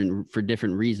for different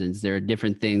reasons. There are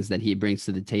different things that he brings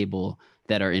to the table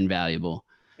that are invaluable.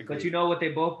 But you know what they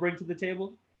both bring to the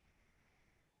table?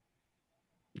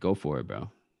 Go for it,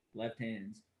 bro. Left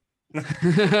hands.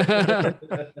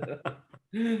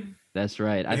 That's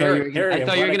right. I Harry, thought you were I'm glad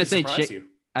I gonna could say surprise you.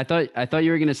 I thought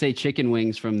you were gonna say chicken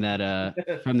wings from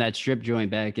that strip joint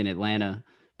back in Atlanta,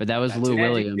 but that was That's Lou it. Magic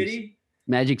Williams. City?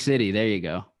 Magic City. There you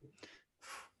go.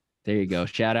 There you go.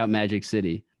 Shout out Magic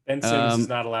City. Ben Simmons is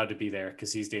not allowed to be there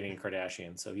because he's dating a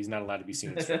Kardashian, so he's not allowed to be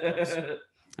seen in strip clubs.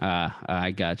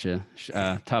 I gotcha.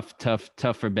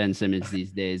 Tough for Ben Simmons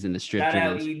these days in the strip Shout out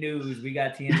joints. E News. We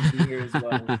got TMZ here as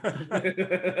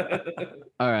well.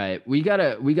 All right, we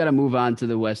gotta move on to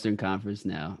the Western Conference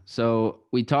now. So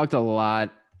we talked a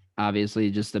lot,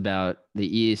 obviously, just about the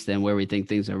East and where we think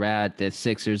things are at. The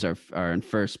Sixers are in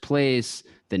first place.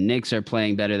 The Knicks are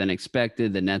playing better than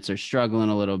expected. The Nets are struggling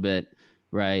a little bit,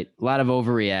 right? A lot of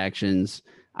overreactions.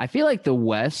 I feel like the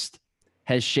West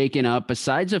has shaken up.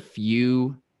 Besides a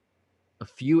few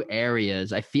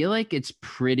areas, I feel like it's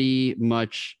pretty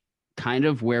much kind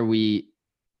of where we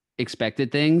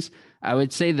expected things. I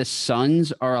would say the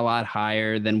Suns are a lot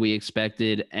higher than we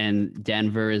expected, and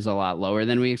Denver is a lot lower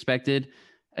than we expected.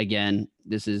 Again,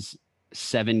 this is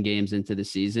 7 games into the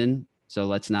season, so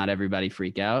let's not everybody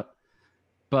freak out.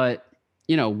 But,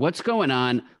 what's going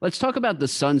on? Let's talk about the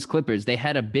Suns Clippers. They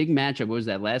had a big matchup. What was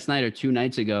that, last night or 2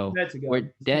 nights ago? That's a good Where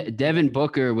Devin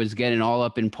Booker was getting all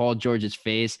up in Paul George's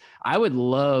face. I would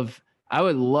love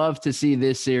to see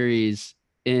this series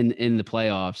in the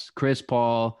playoffs. Chris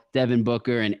Paul, Devin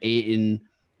Booker, and Ayton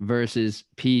versus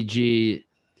PG,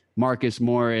 Marcus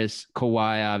Morris,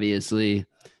 Kawhi, obviously.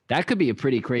 That could be a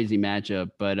pretty crazy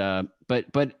matchup.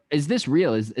 But is this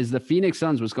real? Is the Phoenix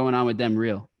Suns, what's going on with them,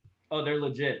 real? Oh, they're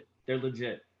legit. They're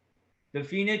legit. The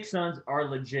Phoenix Suns are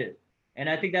legit. And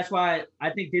I think that's why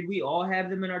did we all have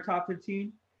them in our top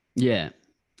 15? Yeah,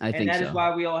 I think so. And that is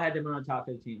why we all had them in our top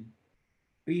 15.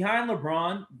 Behind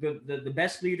LeBron, the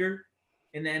best leader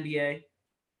in the NBA,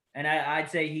 and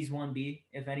I'd say he's 1B,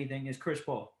 if anything, is Chris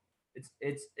Paul.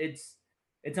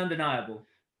 It's undeniable.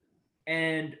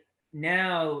 And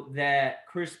now that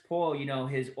Chris Paul,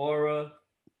 his aura,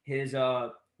 his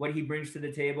what he brings to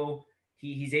the table,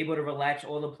 he's able to relax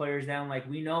all the players down. Like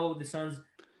we know the Suns,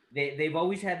 they've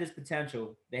always had this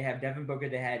potential. They have Devin Booker,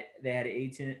 they had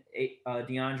Ayton,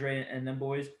 DeAndre, and them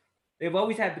boys. They've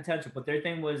always had potential, but their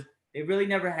thing was they really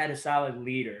never had a solid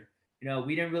leader.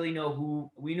 We didn't really know who.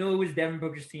 We knew it was Devin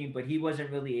Booker's team, but he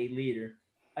wasn't really a leader.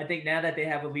 I think now that they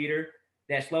have a leader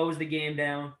that slows the game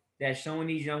down, that's showing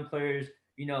these young players,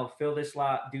 fill this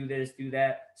slot, do this, do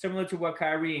that, similar to what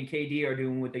Kyrie and KD are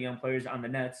doing with the young players on the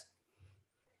Nets.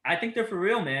 I think they're for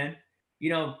real, man.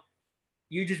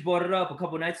 You just brought it up a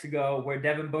couple nights ago where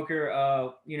Devin Booker,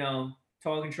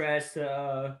 talking trash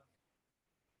to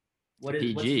what's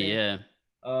his PG, name?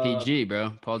 yeah. PG,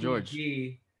 bro. Paul George.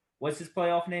 PG. What's his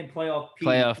playoff name? Playoff P.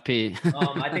 Playoff P.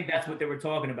 I think that's what they were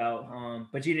talking about.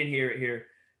 But you didn't hear it here.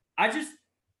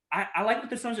 I like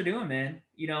what the Suns are doing, man.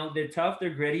 They're tough,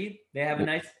 they're gritty, they have a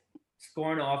nice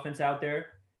scoring offense out there,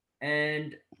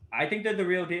 and I think they're the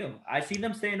real deal. I see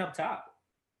them staying up top.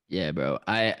 Yeah, bro.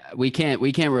 We can't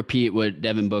repeat what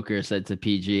Devin Booker said to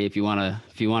PG. If you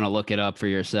wanna look it up for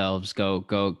yourselves, go to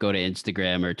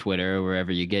Instagram or Twitter or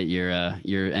wherever you get your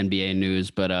NBA news.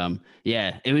 But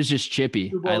yeah, it was just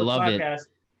chippy. True I Ballers love it.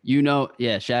 podcast.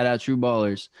 Yeah, shout out True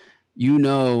Ballers. You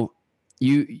know,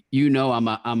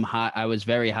 I'm high. I was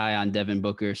very high on Devin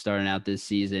Booker starting out this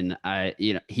season.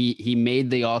 He made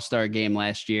the All-Star game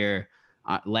last year,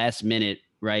 last minute,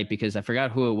 right? Because I forgot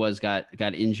who it was got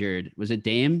injured. Was it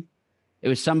Dame? It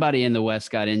was somebody in the West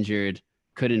got injured,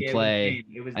 couldn't play.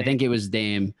 I think it was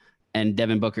Dame, and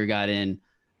Devin Booker got in.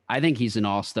 I think he's an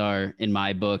all-star in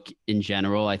my book in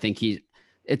general. I think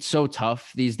it's so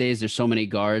tough these days. There's so many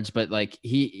guards, but like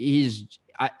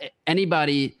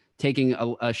anybody taking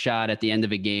a shot at the end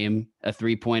of a game, a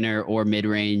three-pointer or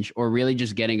mid-range, or really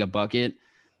just getting a bucket,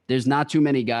 there's not too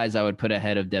many guys I would put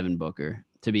ahead of Devin Booker,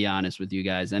 to be honest with you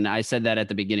guys. And I said that at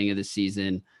the beginning of the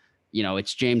season. You know,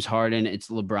 it's James Harden, it's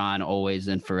LeBron always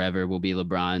and forever will be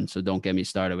LeBron. So don't get me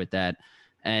started with that.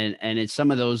 And it's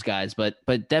some of those guys,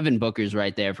 but Devin Booker's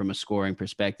right there from a scoring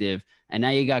perspective. And now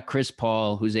you got Chris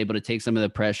Paul, who's able to take some of the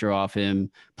pressure off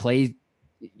him, play,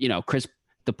 Chris,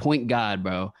 the point guard,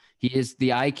 bro. He is the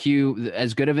IQ,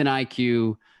 as good of an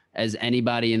IQ as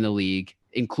anybody in the league,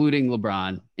 including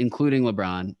LeBron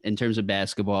in terms of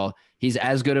basketball. He's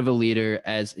as good of a leader,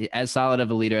 as solid of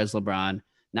a leader as LeBron.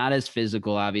 Not as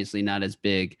physical, obviously, not as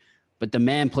big, but the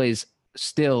man plays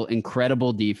still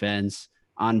incredible defense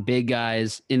on big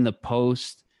guys in the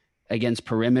post against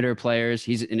perimeter players.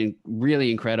 He's a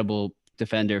really incredible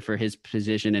defender for his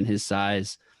position and his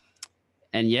size.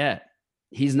 And yeah,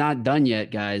 he's not done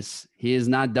yet, guys. He is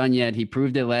not done yet. He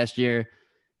proved it last year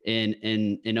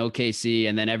in OKC,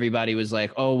 and then everybody was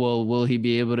like, oh, well, will he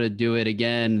be able to do it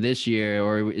again this year,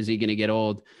 or is he going to get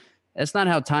old? That's not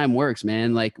how time works,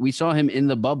 man. Like, we saw him in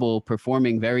the bubble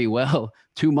performing very well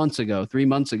 3 months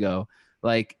ago.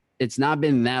 Like, it's not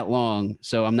been that long.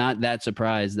 So I'm not that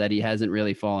surprised that he hasn't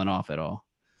really fallen off at all.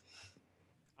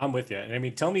 I'm with you. And I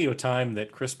mean, tell me a time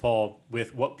that Chris Paul,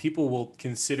 with what people will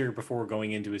consider before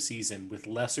going into a season with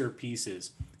lesser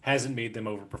pieces, hasn't made them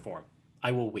overperform.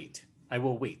 I will wait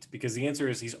because the answer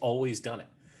is he's always done it.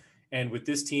 And with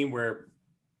this team where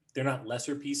they're not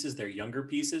lesser pieces, they're younger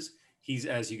pieces, he's,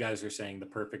 as you guys are saying, the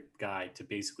perfect guy to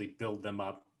basically build them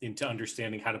up into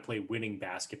understanding how to play winning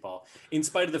basketball, in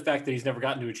spite of the fact that he's never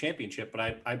gotten to a championship.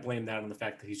 But I blame that on the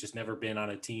fact that he's just never been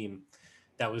on a team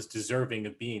that was deserving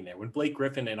of being there. When Blake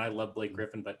Griffin, and I love Blake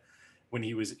Griffin, but when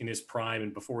he was in his prime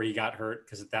and before he got hurt,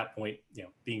 because at that point,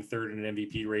 being third in an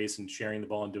MVP race and sharing the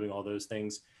ball and doing all those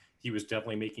things, he was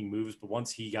definitely making moves. But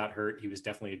once he got hurt, he was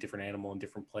definitely a different animal and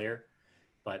different player.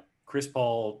 But Chris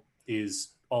Paul is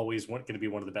always going to be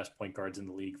one of the best point guards in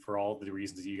the league for all the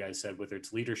reasons that you guys said, whether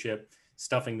it's leadership,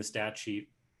 stuffing the stat sheet,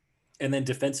 and then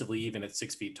defensively, even at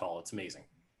 6 feet tall, it's amazing.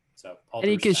 So, and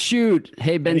he can shoot.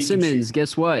 Hey, Ben Simmons,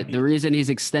 guess what? The reason he's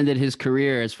extended his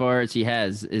career as far as he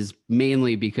has is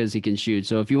mainly because he can shoot.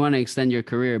 So if you want to extend your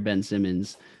career, Ben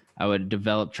Simmons, I would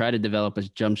try to develop a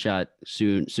jump shot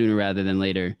sooner rather than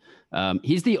later.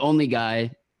 He's the only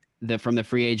guy that from the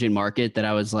free agent market that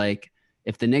I was like,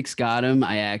 if the Knicks got him,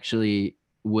 I actually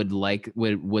would like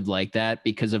that,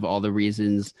 because of all the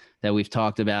reasons that we've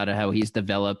talked about, how he's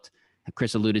developed.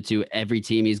 Chris alluded to every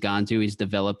team he's gone to, he's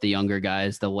developed the younger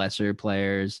guys, the lesser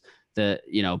players,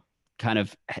 kind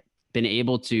of been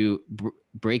able to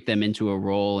break them into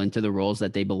the roles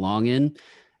that they belong in.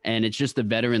 And it's just the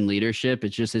veteran leadership.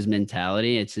 It's just his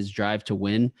mentality. It's his drive to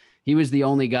win. He was the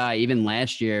only guy, even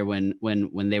last year when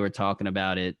they were talking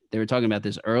about it, they were talking about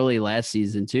this early last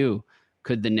season too.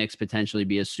 Could the Knicks potentially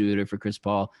be a suitor for Chris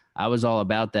Paul? I was all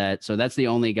about that. So that's the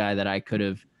only guy that I could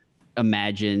have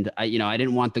imagined. I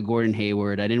didn't want the Gordon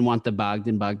Hayward. I didn't want the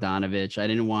Bogdanovich. I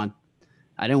didn't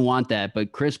want that.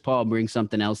 But Chris Paul brings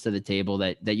something else to the table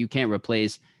that you can't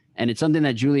replace. And it's something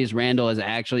that Julius Randle has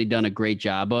actually done a great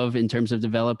job of in terms of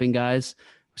developing guys.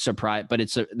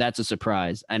 That's a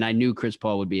surprise. And I knew Chris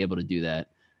Paul would be able to do that.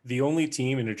 The only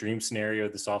team in a dream scenario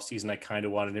this offseason I kind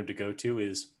of wanted him to go to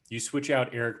is you switch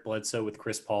out Eric Bledsoe with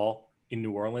Chris Paul in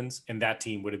New Orleans, and that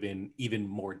team would have been even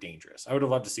more dangerous. I would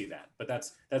have loved to see that, but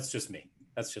that's just me.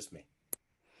 That's just me.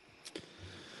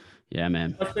 Yeah,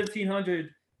 man. Plus 1,500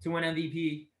 to win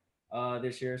MVP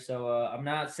this year. So I'm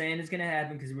not saying it's going to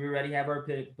happen because we already have our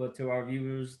pick, but to our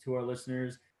viewers, to our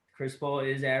listeners, Chris Paul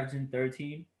is averaging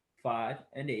 13, 5,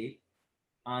 and 8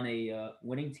 on a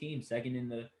winning team, second in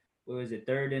the,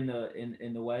 third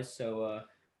in the West. So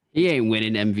he ain't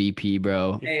winning MVP,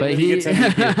 bro. Hey, but he gets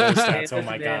MVP stats. Oh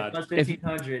my God. Plus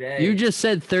 1,500. Hey. You just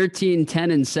said 13,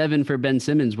 10, and 7 for Ben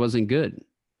Simmons wasn't good.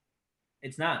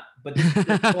 It's not. But this is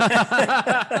Chris Paul.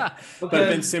 But Because-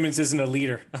 Ben Simmons isn't a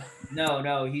leader.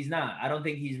 No, he's not. I don't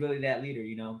think he's really that leader.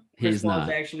 Chris He's Paul's not.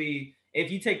 actually. If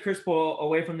you take Chris Paul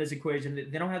away from this equation,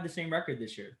 they don't have the same record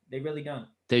this year. They really don't.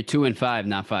 They're 2-5,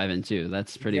 not 5-2.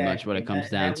 That's pretty much what it comes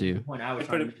down That was the to. point I was I'd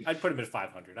trying put to him. make. I'd put him at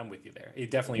 500. I'm with you there. He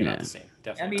definitely Yeah. not the same.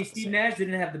 Definitely. I mean, not the Steve same. Nash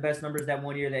didn't have the best numbers that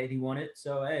one year that he won it.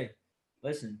 So hey,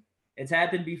 listen, it's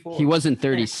happened before. He wasn't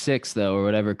 36 though, or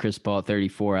whatever. Chris Paul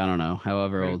 34. I don't know.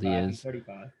 However old he 35, is.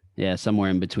 35. Yeah, somewhere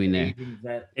in between there.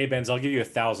 Hey Benz, I'll give you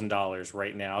 $1,000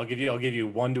 right now. I'll give you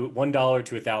 $1 to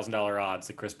 $1,000 odds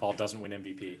that Chris Paul doesn't win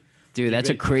MVP. Dude, that's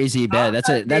a it. crazy bet. That's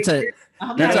a that's a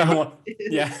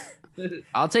Yeah.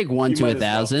 I'll take 1 You to might as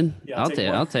well. 1,000. Yeah, I'll take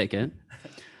one. I'll take it.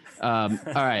 All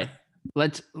right.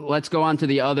 Let's go on to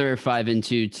the other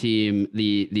 5-2 team,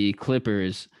 the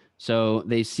Clippers. So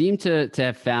they seem to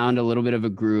have found a little bit of a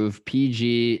groove.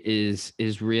 PG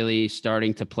is really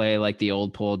starting to play like the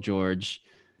old Paul George.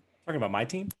 Talking about my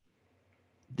team?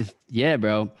 Yeah,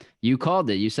 bro. You called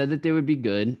it. You said that they would be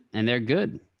good, and they're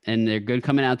good. And they're good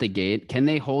coming out the gate. Can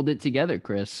they hold it together,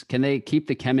 Chris? Can they keep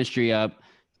the chemistry up?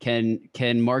 Can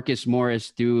Marcus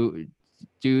Morris do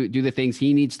the things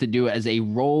he needs to do as a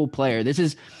role player? This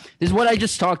is what I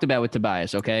just talked about with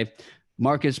Tobias, okay?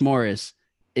 Marcus Morris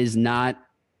is not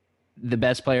the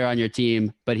best player on your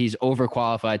team, but he's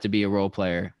overqualified to be a role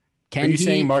player. Are you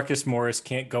saying Marcus Morris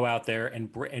can't go out there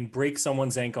and break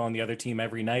someone's ankle on the other team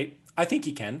every night? I think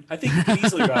he can. I think he can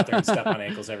easily go out there and step on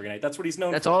ankles every night. That's what he's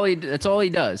known That's for. all he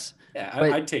does. Yeah,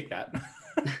 But- I'd take that.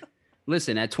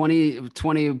 Listen, at 20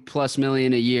 plus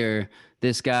million a year,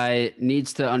 this guy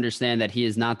needs to understand that he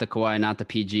is not the Kawhi, not the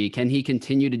PG. Can he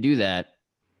continue to do that?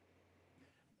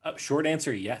 Short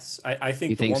answer, yes. I think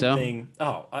You the think one so? thing.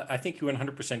 Oh, I think he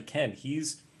 100% can.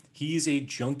 He's a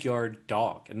junkyard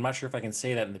dog. I'm not sure if I can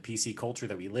say that in the PC culture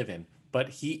that we live in, but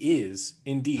he is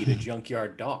indeed a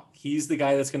junkyard dog. He's the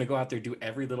guy that's going to go out there, do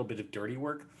every little bit of dirty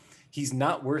work. He's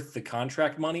not worth the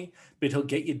contract money, but he'll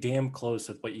get you damn close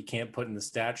with what you can't put in the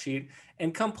stat sheet.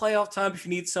 And come playoff time, if you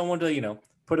need someone to,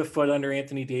 put a foot under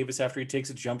Anthony Davis after he takes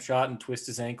a jump shot and twist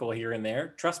his ankle here and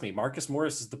there, trust me, Marcus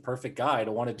Morris is the perfect guy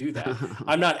to want to do that.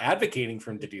 I'm not advocating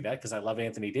for him to do that because I love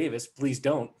Anthony Davis. Please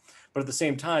don't. But at the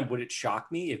same time, would it shock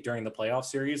me if during the playoff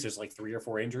series, there's like 3 or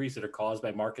 4 injuries that are caused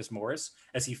by Marcus Morris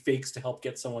as he fakes to help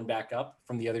get someone back up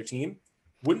from the other team?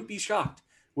 Wouldn't be shocked.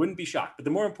 But the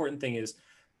more important thing is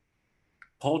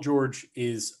Paul George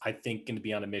is, I think, going to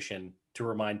be on a mission to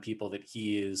remind people that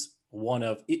he is one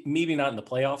of, maybe not in the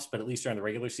playoffs, but at least during the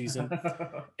regular season,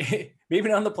 maybe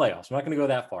not in the playoffs. I'm not going to go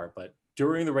that far, but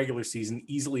during the regular season,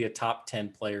 easily a top 10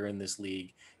 player in this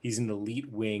league. He's an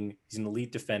elite wing. He's an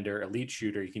elite defender, elite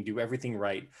shooter. He can do everything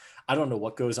right. I don't know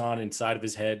what goes on inside of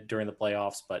his head during the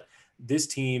playoffs, but this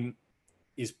team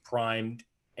is primed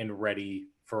and ready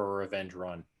for a revenge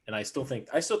run. And I still think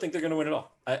they're going to win it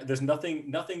all. There's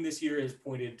nothing this year has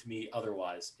pointed to me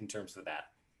otherwise in terms of that.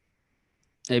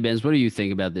 Hey, Benz, what do you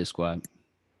think about this squad?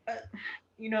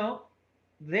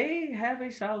 They have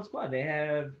a solid squad. They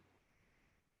have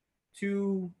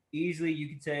 2 easily, you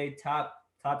could say, top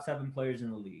 7 players in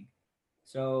the league.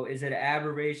 So is it an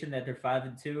aberration that they're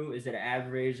 5-2? Is it an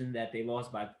aberration that they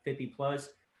lost by 50 plus?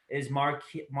 Is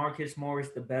Marcus Morris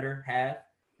the better half,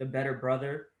 the better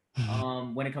brother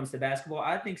when it comes to basketball?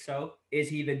 I think so. Is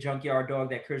he the junkyard dog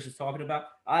that Chris is talking about?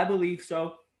 I believe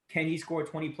so. Can he score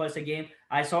 20 plus a game?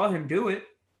 I saw him do it.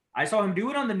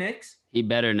 On the Knicks. He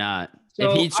better not.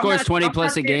 So, if he I'm scores not- 20 I'm plus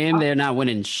not a saying- game, they're not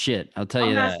winning shit. I'll tell you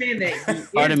I'm that. not saying that he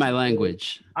Pardon is my gonna do it.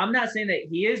 language. I'm not saying that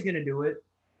he is going to do it,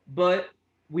 but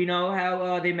we know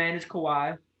how they manage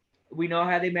Kawhi. We know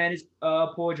how they manage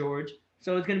Paul George.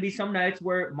 So it's going to be some nights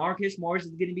where Marcus Morris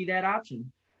is going to be that option.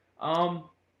 I'm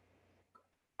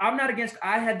not against.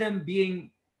 I had them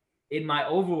being in my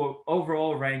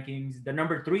overall rankings the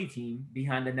number 3 team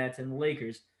behind the Nets and the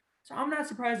Lakers. So I'm not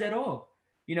surprised at all.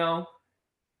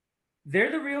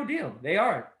 They're the real deal. They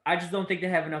are. I just don't think they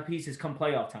have enough pieces come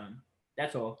playoff time.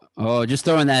 That's all. Oh, just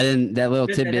throwing that little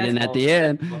Just tidbit in that's at all. the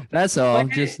end. That's all.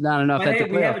 But hey, Just not enough But at hey,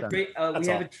 the we have playoff a time. trade.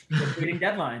 We have a trading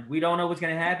deadline. We don't know what's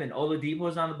going to happen. Oladipo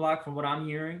is on the block, from what I'm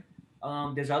hearing.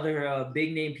 There's other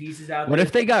big name pieces out What there.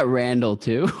 if they got Randall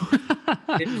too?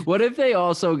 What if they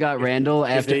also got Randall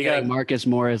after they getting got- Marcus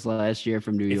Morris last year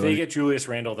from New If York? they get Julius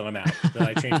Randle, then I'm out. Then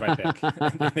I change my pick.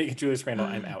 If they get Julius Randle,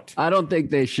 I'm out. I don't think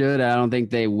they should. I don't think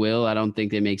they will. I don't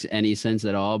think it makes any sense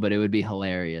at all, but it would be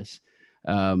hilarious.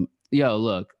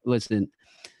 Look, listen,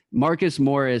 Marcus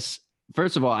Morris,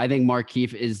 first of all, I think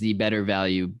Markieff is the better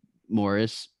value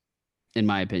Morris, in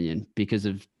my opinion, because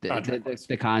of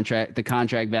the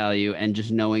contract value and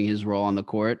just knowing his role on the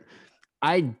court.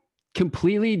 I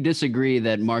completely disagree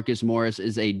that Marcus Morris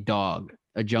is a dog,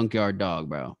 a junkyard dog,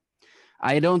 bro.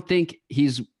 I don't think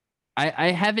he's.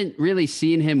 I haven't really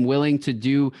seen him willing to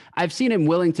do. I've seen him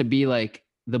willing to be like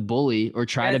the bully or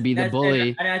try to be the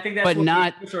bully, and I think that's but what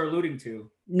not. you're alluding to.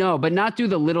 No, but not do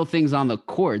the little things on the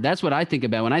court. That's what I think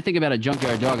about. When I think about a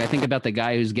junkyard dog, I think about the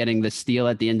guy who's getting the steal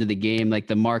at the end of the game, like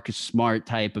the Marcus Smart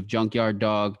type of junkyard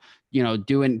dog, you know,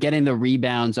 getting the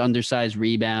rebounds, undersized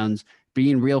rebounds,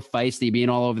 being real feisty, being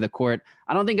all over the court.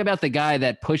 I don't think about the guy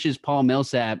that pushes Paul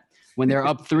Millsap when they're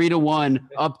up 3-1,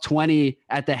 up 20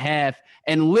 at the half,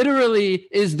 and literally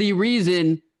is the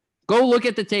reason. Go look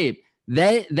at the tape.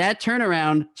 That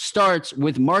turnaround starts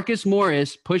with Marcus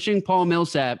Morris pushing Paul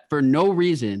Millsap for no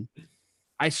reason.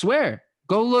 I swear.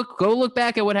 Go look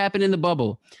back at what happened in the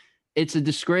bubble. It's a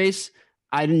disgrace.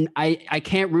 I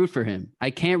can't root for him. I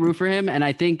can't root for him, and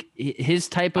I think his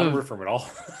type of I don't root for him at all.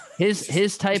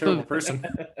 his type of person.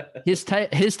 his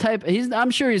type.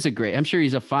 I'm sure he's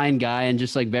a fine guy and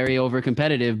just like very over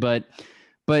competitive, but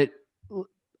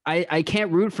I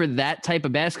can't root for that type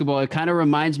of basketball. It kind of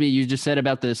reminds me, you just said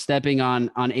about the stepping on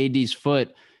AD's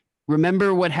foot.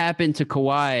 Remember what happened to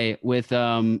Kawhi with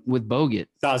Bogut?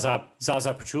 Zaza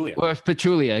Pachulia. Or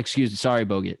Pachulia, sorry,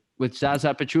 Bogut. With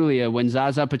Zaza Pachulia, when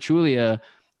Zaza Pachulia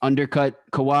undercut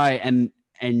Kawhi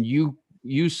and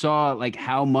you saw like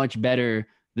how much better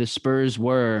the Spurs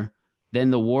were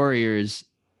than the Warriors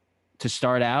to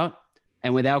start out.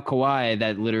 And without Kawhi,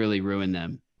 that literally ruined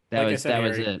them. That was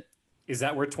it. Is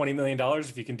that worth $20 million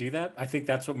if you can do that? I think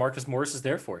that's what Marcus Morris is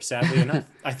there for. Sadly enough,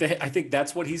 I think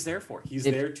that's what he's there for. He's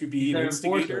there to be an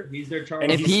instigator. He's their Charles.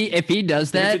 And if he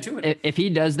does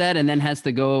that, and then has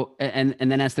to go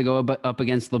up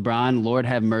against LeBron, Lord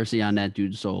have mercy on that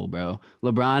dude's soul, bro.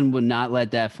 LeBron would not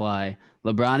let that fly.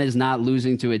 LeBron is not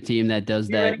losing to a team that does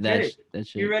that shit.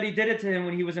 He already did it to him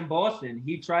when he was in Boston.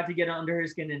 He tried to get under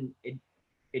his skin and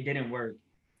it didn't work.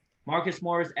 Marcus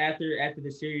Morris after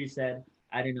the series said,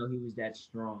 I didn't know he was that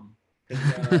strong.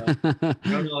 I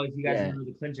don't know if you guys remember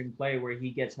the clinching play where he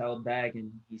gets held back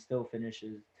and he still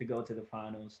finishes to go to the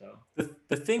finals. So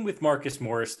the thing with Marcus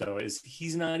Morris though is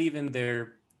he's not even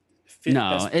their fifth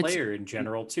best player in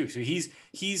general too. So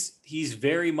he's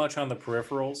very much on the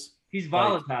peripherals. He's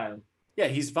volatile.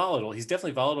 He's volatile. He's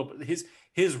definitely volatile. But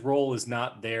his role is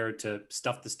not there to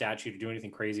stuff the stat sheet or do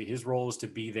anything crazy. His role is to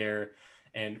be there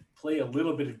and play a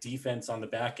little bit of defense on the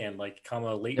back end, like come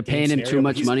a late. They're paying him too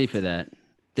much money for that.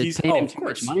 They're paying him too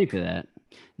much money for that.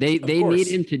 They need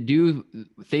him to do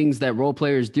things that role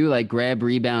players do, like grab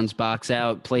rebounds, box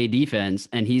out, play defense,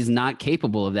 and he's not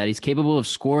capable of that. He's capable of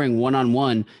scoring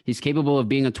one-on-one. He's capable of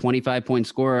being a 25-point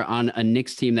scorer on a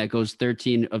Knicks team that goes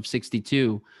 13 of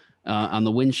 62 on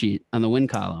the win sheet, on the win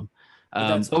column.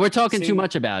 But we're talking too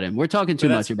much about him. But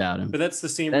that's the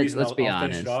same reason. Let's be I'll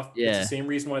honest. finish it off. Yeah. It's the same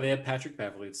reason why they have Patrick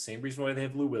Beverley. It's the same reason why they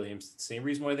have Lou Williams. It's the same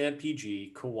reason why they have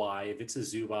PG, Kawhi. If it's a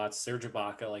Zubac, Serge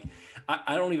Ibaka, like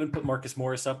I don't even put Marcus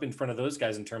Morris up in front of those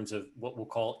guys in terms of what we'll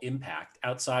call impact.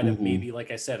 Outside of maybe,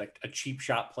 like I said, a cheap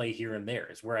shot play here and there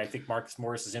is where I think Marcus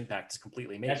Morris's impact is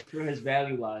completely made. That's where his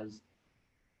value lies.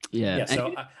 Yeah.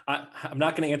 So I'm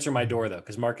not going to answer my door though,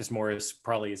 because Marcus Morris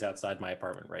probably is outside my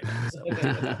apartment right now. So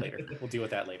we'll deal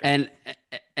with that later.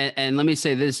 And let me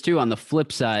say this too. On the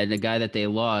flip side, the guy that they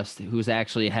lost, who's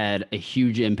actually had a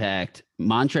huge impact,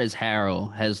 Montrezl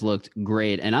Harrell has looked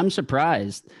great, and I'm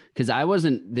surprised because I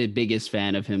wasn't the biggest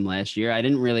fan of him last year. I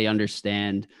didn't really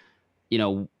understand,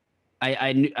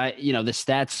 I the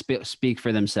stats speak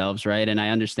for themselves, right? And I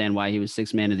understand why he was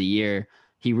sixth man of the year.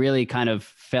 He really kind of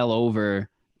fell over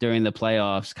during the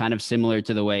playoffs, kind of similar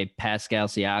to the way Pascal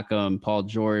Siakam, Paul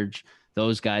George,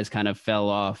 those guys kind of fell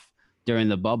off during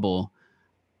the bubble.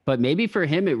 But maybe for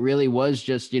him, it really was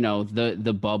just,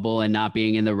 the bubble and not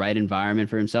being in the right environment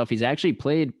for himself. He's actually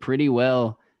played pretty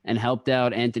well and helped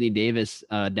out Anthony Davis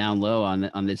down low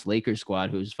on this Lakers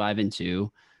squad, who's 5-2.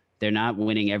 They're not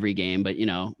winning every game, but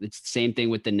it's the same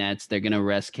thing with the Nets. They're going to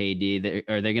rest KD,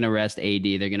 they're going to rest AD.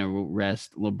 They're going to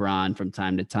rest LeBron from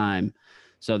time to time.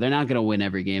 So they're not going to win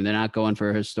every game. They're not going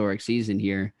for a historic season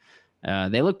here.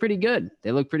 They look pretty good.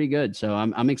 So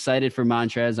I'm excited for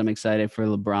Montrez. I'm excited for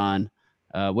LeBron.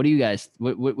 What do you guys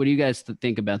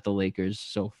think about the Lakers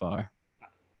so far?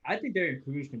 I think they're in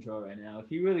cruise control right now.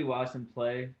 If you really watch them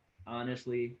play,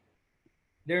 honestly,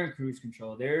 they're in cruise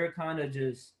control. They're kind of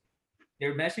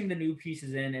they're meshing the new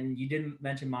pieces in. And you didn't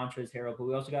mention Montrezl Harrell, but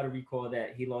we also got to recall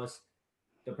that he lost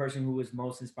the person who was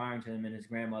most inspiring to him and his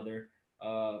grandmother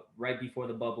right before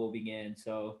the bubble began.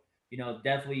 So,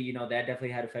 definitely, that definitely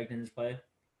had effect in his play.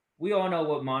 We all know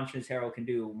what Montrezl Harrell can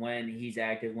do when he's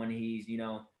active, when he's,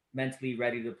 mentally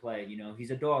ready to play.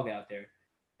 He's a dog out there.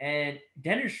 And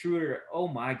Dennis Schroeder, oh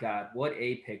my God, what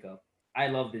a pickup. I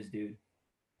love this dude.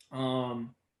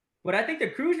 But I think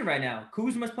they're cruising right now.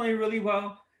 Kuzma's playing really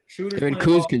well. Schroeder's They're in playing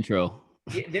cruise well. control.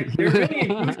 Yeah, they're really in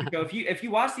cruise control. If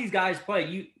you watch these guys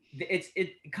play,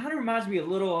 it kind of reminds me a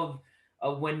little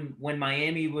of when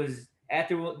Miami was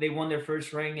after they won their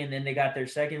first ring and then they got their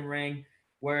second ring,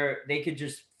 where they could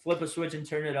just flip a switch and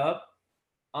turn it up.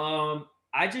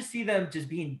 I just see them just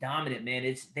being dominant, man.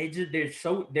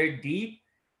 They're deep,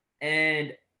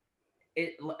 and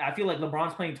I feel like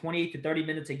LeBron's playing 28 to 30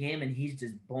 minutes a game and he's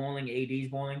just bowling. AD's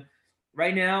bowling.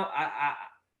 Right now,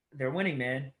 they're winning,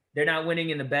 man. They're not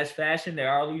winning in the best fashion. They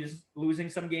are losing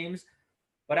some games,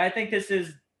 but I think this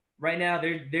is right now.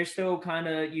 They're still kind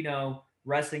of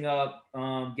resting up,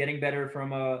 getting better from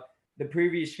the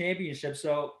previous championship.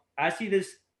 So I see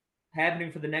this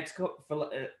happening for the next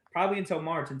probably until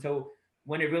March, until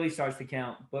when it really starts to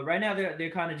count. But right now they're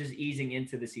kind of just easing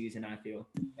into the season, I feel,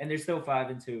 and they're still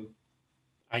 5-2.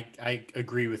 I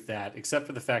agree with that, except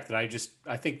for the fact that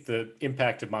I think the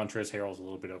impact of Montrezl Harrell is a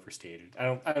little bit overstated.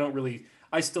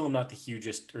 I still am not the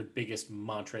hugest or biggest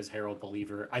Montrezl Harrell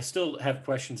believer. I still have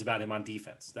questions about him on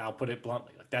defense. I'll put it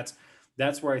bluntly. Like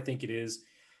that's where I think it is.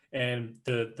 And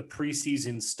the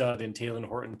preseason stud in Talen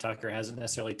Horton Tucker hasn't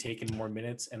necessarily taken more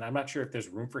minutes. And I'm not sure if there's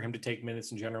room for him to take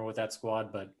minutes in general with that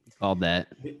squad, but all that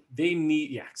they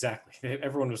need, yeah, exactly.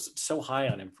 Everyone was so high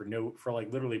on him for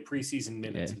like literally preseason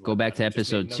minutes. Yeah, go back to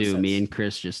episode 2. Sense. Me and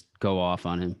Chris just go off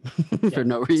on him for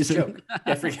no reason.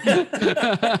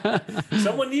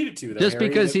 Someone needed to, though, just Harry,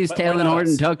 because he's Talen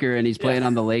Horton Tucker and he's playing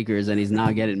on the Lakers and he's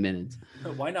not getting minutes.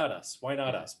 Why not us? Why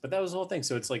not us? But that was the whole thing.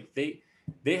 So it's like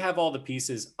they have all the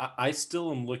pieces. I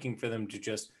still am looking for them to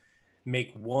just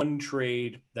make one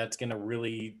trade that's going to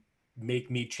really make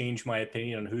me change my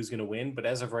opinion on who's going to win. But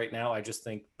as of right now, I just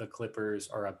think the Clippers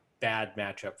are a bad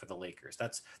matchup for the Lakers.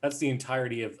 That's the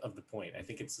entirety of the point. I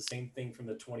think it's the same thing from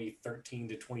the 2013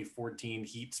 to 2014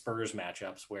 Heat Spurs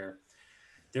matchups, where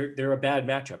they're a bad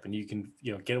matchup and you can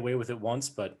get away with it once,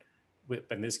 but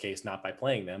in this case, not by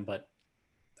playing them. But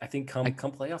I think come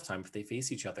playoff time, if they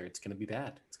face each other, it's going to be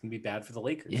bad. It's going to be bad for the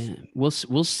Lakers. Yeah,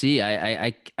 we'll see.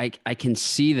 I can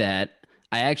see that.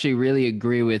 I actually really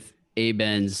agree with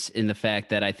A-Benz in the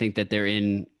fact that I think that they're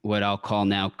in what I'll call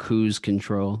now Kuz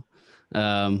control.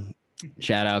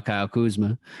 Shout out Kyle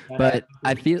Kuzma. But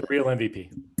I feel real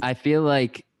MVP. I feel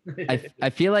like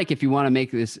if you want to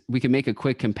make this, we can make a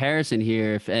quick comparison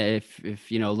here. If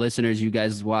listeners, you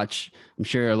guys watch, I'm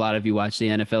sure a lot of you watch the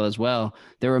NFL as well.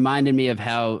 They're reminding me of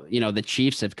how, the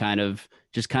Chiefs have kind of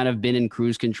been in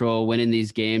cruise control, winning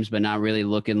these games, but not really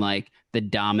looking like the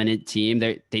dominant team.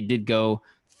 They did go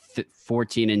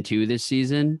 14-2 this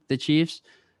season, the Chiefs,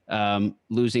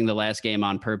 losing the last game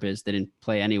on purpose. They didn't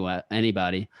play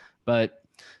anybody, but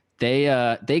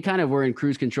they kind of were in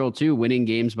cruise control too, winning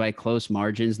games by close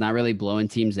margins, not really blowing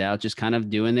teams out, just kind of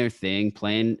doing their thing,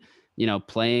 playing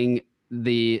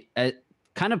the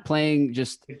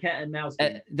cat and mouse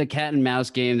game. The cat and mouse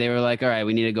game. They were like, all right,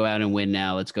 we need to go out and win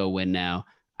now. Let's go win now.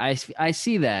 I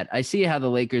see that. I see how the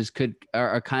Lakers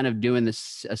are kind of doing a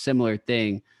similar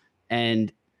thing.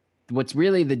 And what's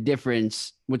really going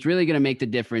to make the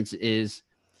difference is,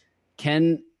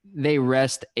 can they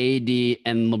rest AD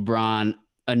and LeBron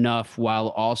enough while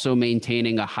also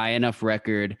maintaining a high enough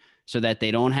record so that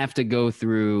they don't have to go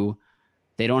through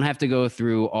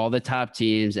all the top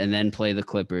teams and then play the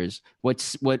Clippers.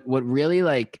 What really,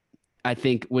 like, I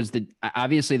think was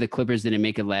obviously the Clippers didn't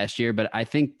make it last year, but I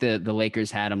think the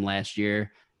Lakers had them last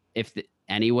year.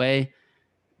 Anyway,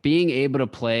 being able to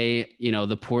play,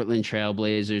 the Portland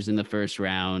Trailblazers in the first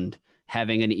round,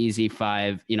 having an easy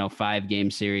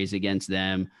 5-game series against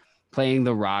them, playing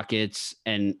the Rockets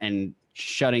and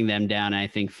shutting them down, I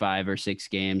think 5 or 6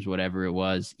 games, whatever it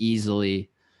was, easily.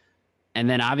 And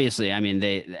then obviously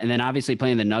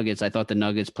playing the Nuggets, I thought the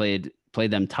Nuggets played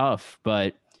them tough,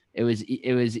 but it was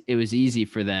easy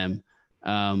for them.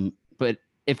 But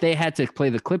if they had to play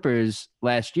the Clippers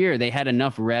last year, they had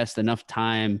enough rest, enough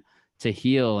time to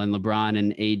heal, and LeBron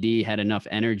and AD had enough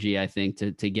energy, I think,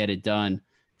 to get it done.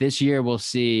 This year, we'll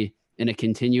see in a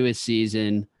continuous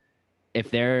season if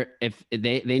they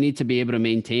need to be able to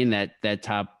maintain that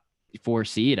top 4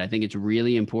 seed. I think it's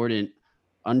really important,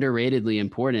 underratedly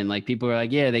important. Like, people are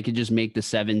like, yeah, they could just make the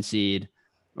 7 seed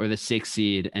or the 6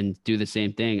 seed and do the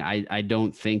same thing. I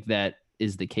don't think that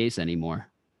is the case anymore.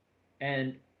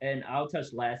 And I'll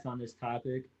touch last on this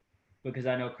topic because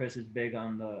I know Chris is big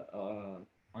on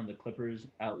the Clippers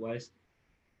out west.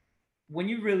 When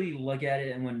you really look at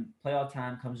it, and when playoff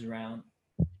time comes around,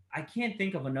 I can't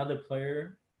think of another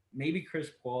player, maybe Chris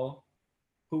Paul,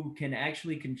 who can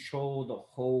actually control the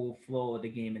whole flow of the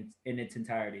game in its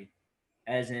entirety,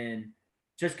 as in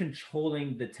just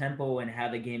controlling the tempo and how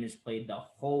the game is played the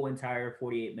whole entire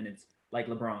 48 minutes, like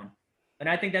LeBron. And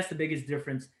I think that's the biggest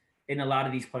difference in a lot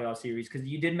of these playoff series, because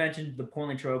you did mention the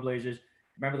Portland Trailblazers.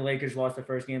 Remember, the Lakers lost the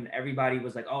first game. Everybody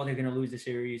was like, oh, they're going to lose the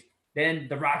series. Then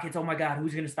the Rockets, oh my God,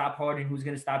 who's going to stop Harden? Who's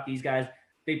going to stop these guys?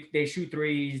 They shoot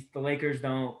threes. The Lakers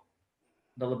don't.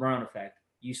 The LeBron effect.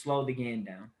 You slow the game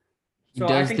down. He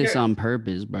does this on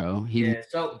purpose, bro.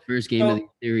 The first game of the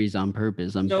series on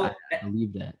purpose. I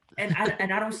believe that.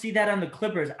 and I don't see that on the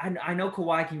Clippers. I know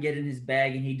Kawhi can get in his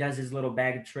bag and he does his little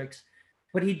bag of tricks,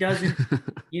 but he doesn't,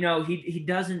 he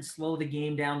doesn't slow the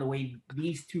game down the way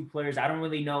these two players. I don't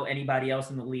really know anybody else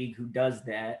in the league who does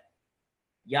that.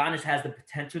 Giannis has the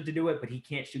potential to do it, but he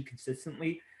can't shoot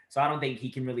consistently. So I don't think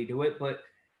he can really do it. But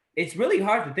it's really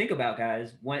hard to think about,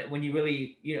 guys, when you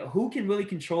really, who can really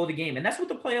control the game. And that's what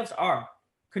the playoffs are,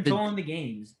 controlling the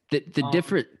games.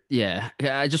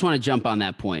 I just want to jump on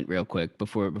that point real quick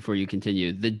before you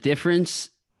continue. The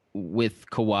difference with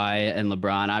Kawhi and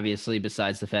LeBron, obviously,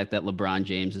 besides the fact that LeBron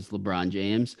James is LeBron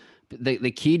James,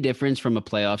 the key difference from a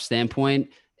playoff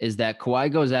standpoint is that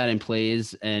Kawhi goes out and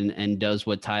plays and does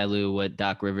what what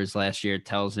Doc Rivers last year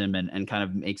tells him and kind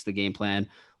of makes the game plan.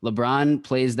 LeBron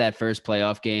plays that first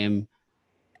playoff game,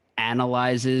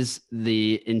 analyzes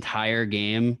the entire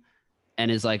game,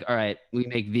 and is like, all right, we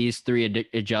make these 3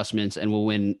 adjustments and we'll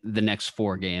win the next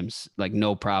 4 games. Like,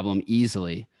 no problem,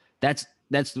 easily. That's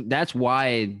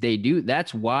why they do.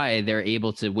 That's why they're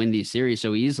able to win these series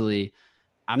so easily.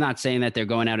 I'm not saying that they're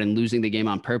going out and losing the game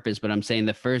on purpose, but I'm saying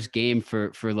the first game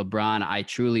for LeBron, I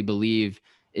truly believe,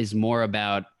 is more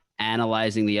about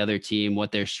analyzing the other team,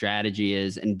 what their strategy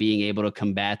is, and being able to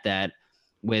combat that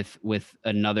with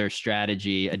another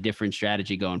strategy, a different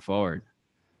strategy going forward.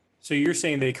 So you're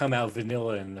saying they come out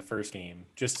vanilla in the first game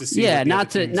just to see? Yeah,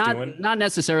 not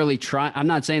necessarily try. I'm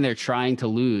not saying they're trying to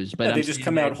lose, but they just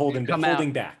come out holding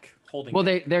back. Well,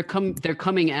 they're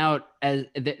coming out as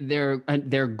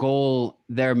their goal,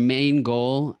 their main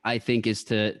goal, I think, is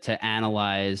to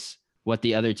analyze what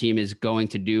the other team is going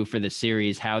to do for the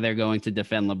series, how they're going to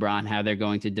defend LeBron, how they're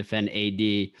going to defend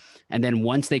AD. And then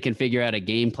once they can figure out a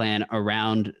game plan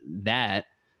around that,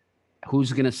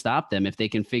 who's going to stop them if they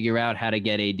can figure out how to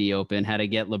get AD open, how to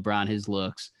get LeBron his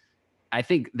looks. I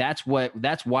think that's why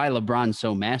LeBron's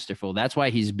so masterful. That's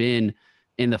why he's been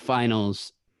in the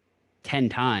finals 10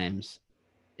 times,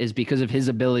 is because of his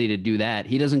ability to do that.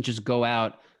 He doesn't just go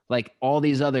out like all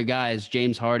these other guys,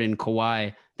 James Harden,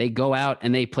 Kawhi. They go out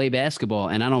and they play basketball,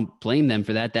 and I don't blame them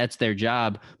for that. That's their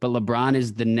job. But LeBron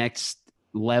is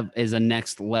a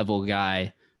next level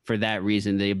guy for that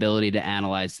reason. The ability to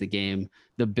analyze the game,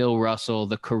 the Bill Russell,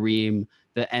 the Kareem,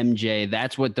 the MJ.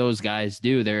 That's what those guys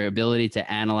do. Their ability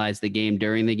to analyze the game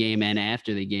during the game and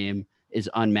after the game is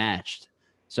unmatched.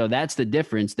 So that's the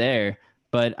difference there.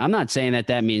 But I'm not saying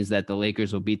that means that the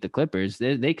Lakers will beat the Clippers.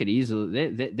 They could easily.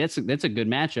 That's a good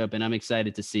matchup, and I'm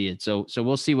excited to see it. So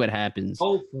we'll see what happens.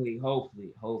 Hopefully.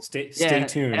 Stay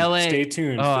tuned. LA, stay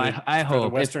tuned. I hope for the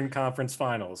Western Conference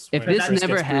Finals. If this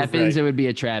never happens, it would be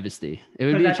a travesty. It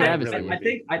would be a travesty.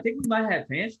 I think we might have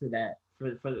fans for that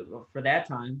for that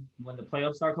time when the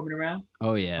playoffs start coming around.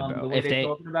 Oh yeah, bro. The way they're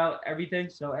talking about everything.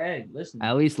 So hey, listen.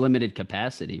 At least limited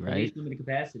capacity, right? At least limited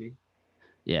capacity.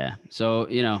 Yeah. So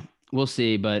we'll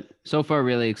see, but so far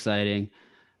really exciting.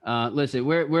 Listen,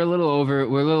 we're a little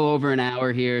over an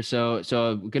hour here, so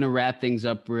I'm gonna wrap things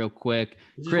up real quick.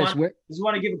 Chris, just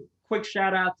want to give a quick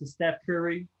shout out to Steph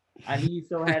Curry. I knew you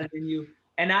still had it in you,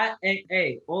 and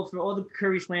for all the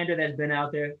Curry slander that's been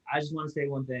out there, I just want to say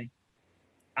one thing.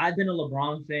 I've been a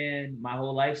LeBron fan my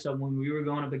whole life, so when we were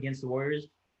going up against the Warriors,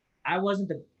 I wasn't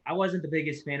the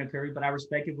biggest fan of Curry, but I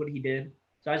respected what he did.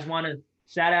 So I just want to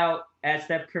shout out at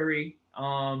Steph Curry.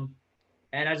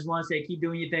 And I just want to say, keep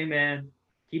doing your thing, man.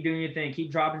 Keep doing your thing.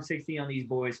 Keep dropping 60 on these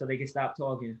boys so they can stop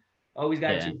talking. Always got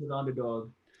to cheer for the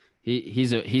underdog.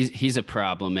 He's a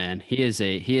problem, man. He is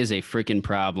a freaking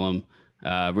problem.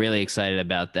 Really excited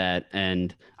about that.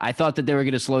 And I thought that they were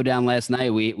going to slow down last night.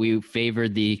 We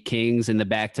favored the Kings in the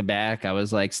back-to-back. I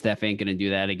was like, Steph ain't going to do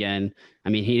that again. I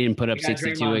mean, he didn't put up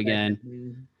 62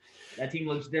 again. That team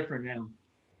looks different now.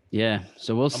 Yeah,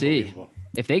 so we'll see.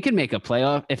 If they could make the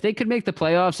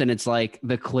playoffs and it's like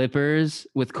the Clippers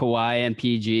with Kawhi and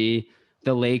PG,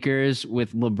 the Lakers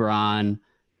with LeBron,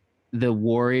 the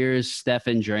Warriors, Steph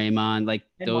and Draymond, like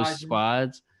and those Wiseman.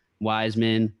 Squads,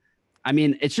 Wiseman. I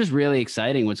mean, it's just really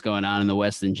exciting what's going on in the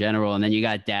West in general. And then you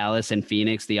got Dallas and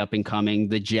Phoenix, the up and coming,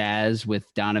 the Jazz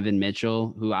with Donovan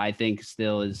Mitchell, who I think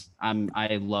still is.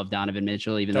 I love Donovan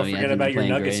Mitchell, even though he hasn't been playing great.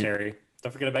 Don't forget about your Nuggets, Harry.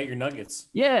 Don't forget about your Nuggets.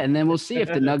 Yeah, and then we'll see if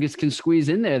the Nuggets can squeeze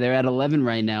in there. They're at 11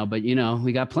 right now, but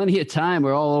we got plenty of time.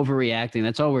 We're all overreacting.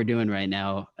 That's all we're doing right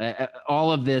now.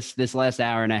 All of this last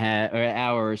hour and a half or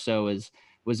hour or so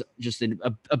was just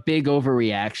a big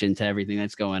overreaction to everything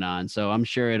that's going on. So I'm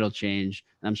sure it'll change.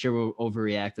 I'm sure we'll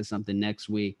overreact to something next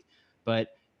week. But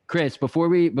Chris, before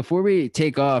we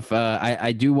take off,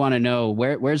 I do want to know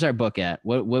where's our book at?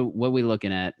 What are we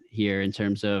looking at here in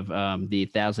terms of the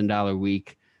 $1,000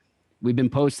 week? We've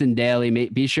been posting daily.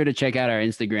 Be sure to check out our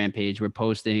Instagram page. We're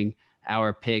posting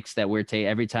our picks that we're taking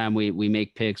every time we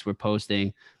make picks. We're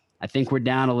posting. I think we're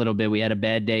down a little bit. We had a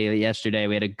bad day yesterday.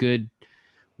 We had a good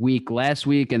week last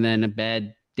week, and then a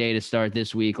bad day to start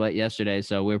this week like yesterday.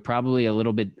 So we're probably a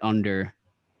little bit under.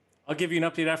 I'll give you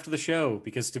an update after the show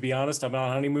because, to be honest, I'm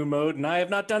on honeymoon mode and I have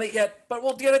not done it yet, but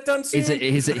we'll get it done soon.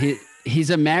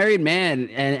 He's a married man,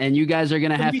 and you guys are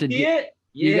gonna have to see it.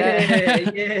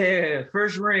 Yeah.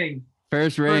 First ring.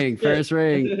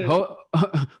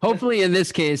 Hopefully, in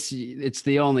this case, it's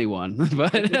the only one,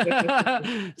 but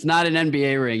it's not an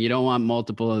NBA ring. You don't want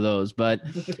multiple of those. But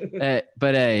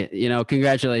hey,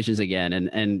 congratulations again,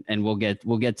 and we'll get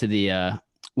to the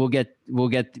we'll get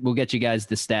you guys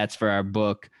the stats for our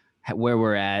book, where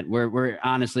we're at. We're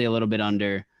honestly a little bit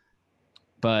under,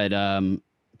 but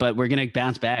we're gonna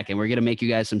bounce back and we're gonna make you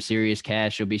guys some serious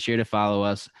cash. So be sure to follow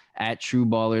us at True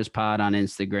Ballers Pod on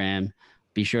Instagram.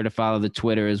 Be sure to follow the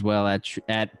Twitter as well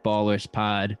at Ballers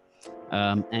Pod.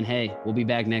 And hey, we'll be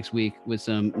back next week with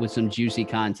some juicy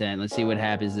content. Let's see what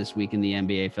happens this week in the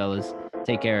NBA, fellas.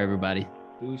 Take care, everybody.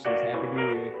 Deuces. Happy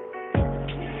New Year.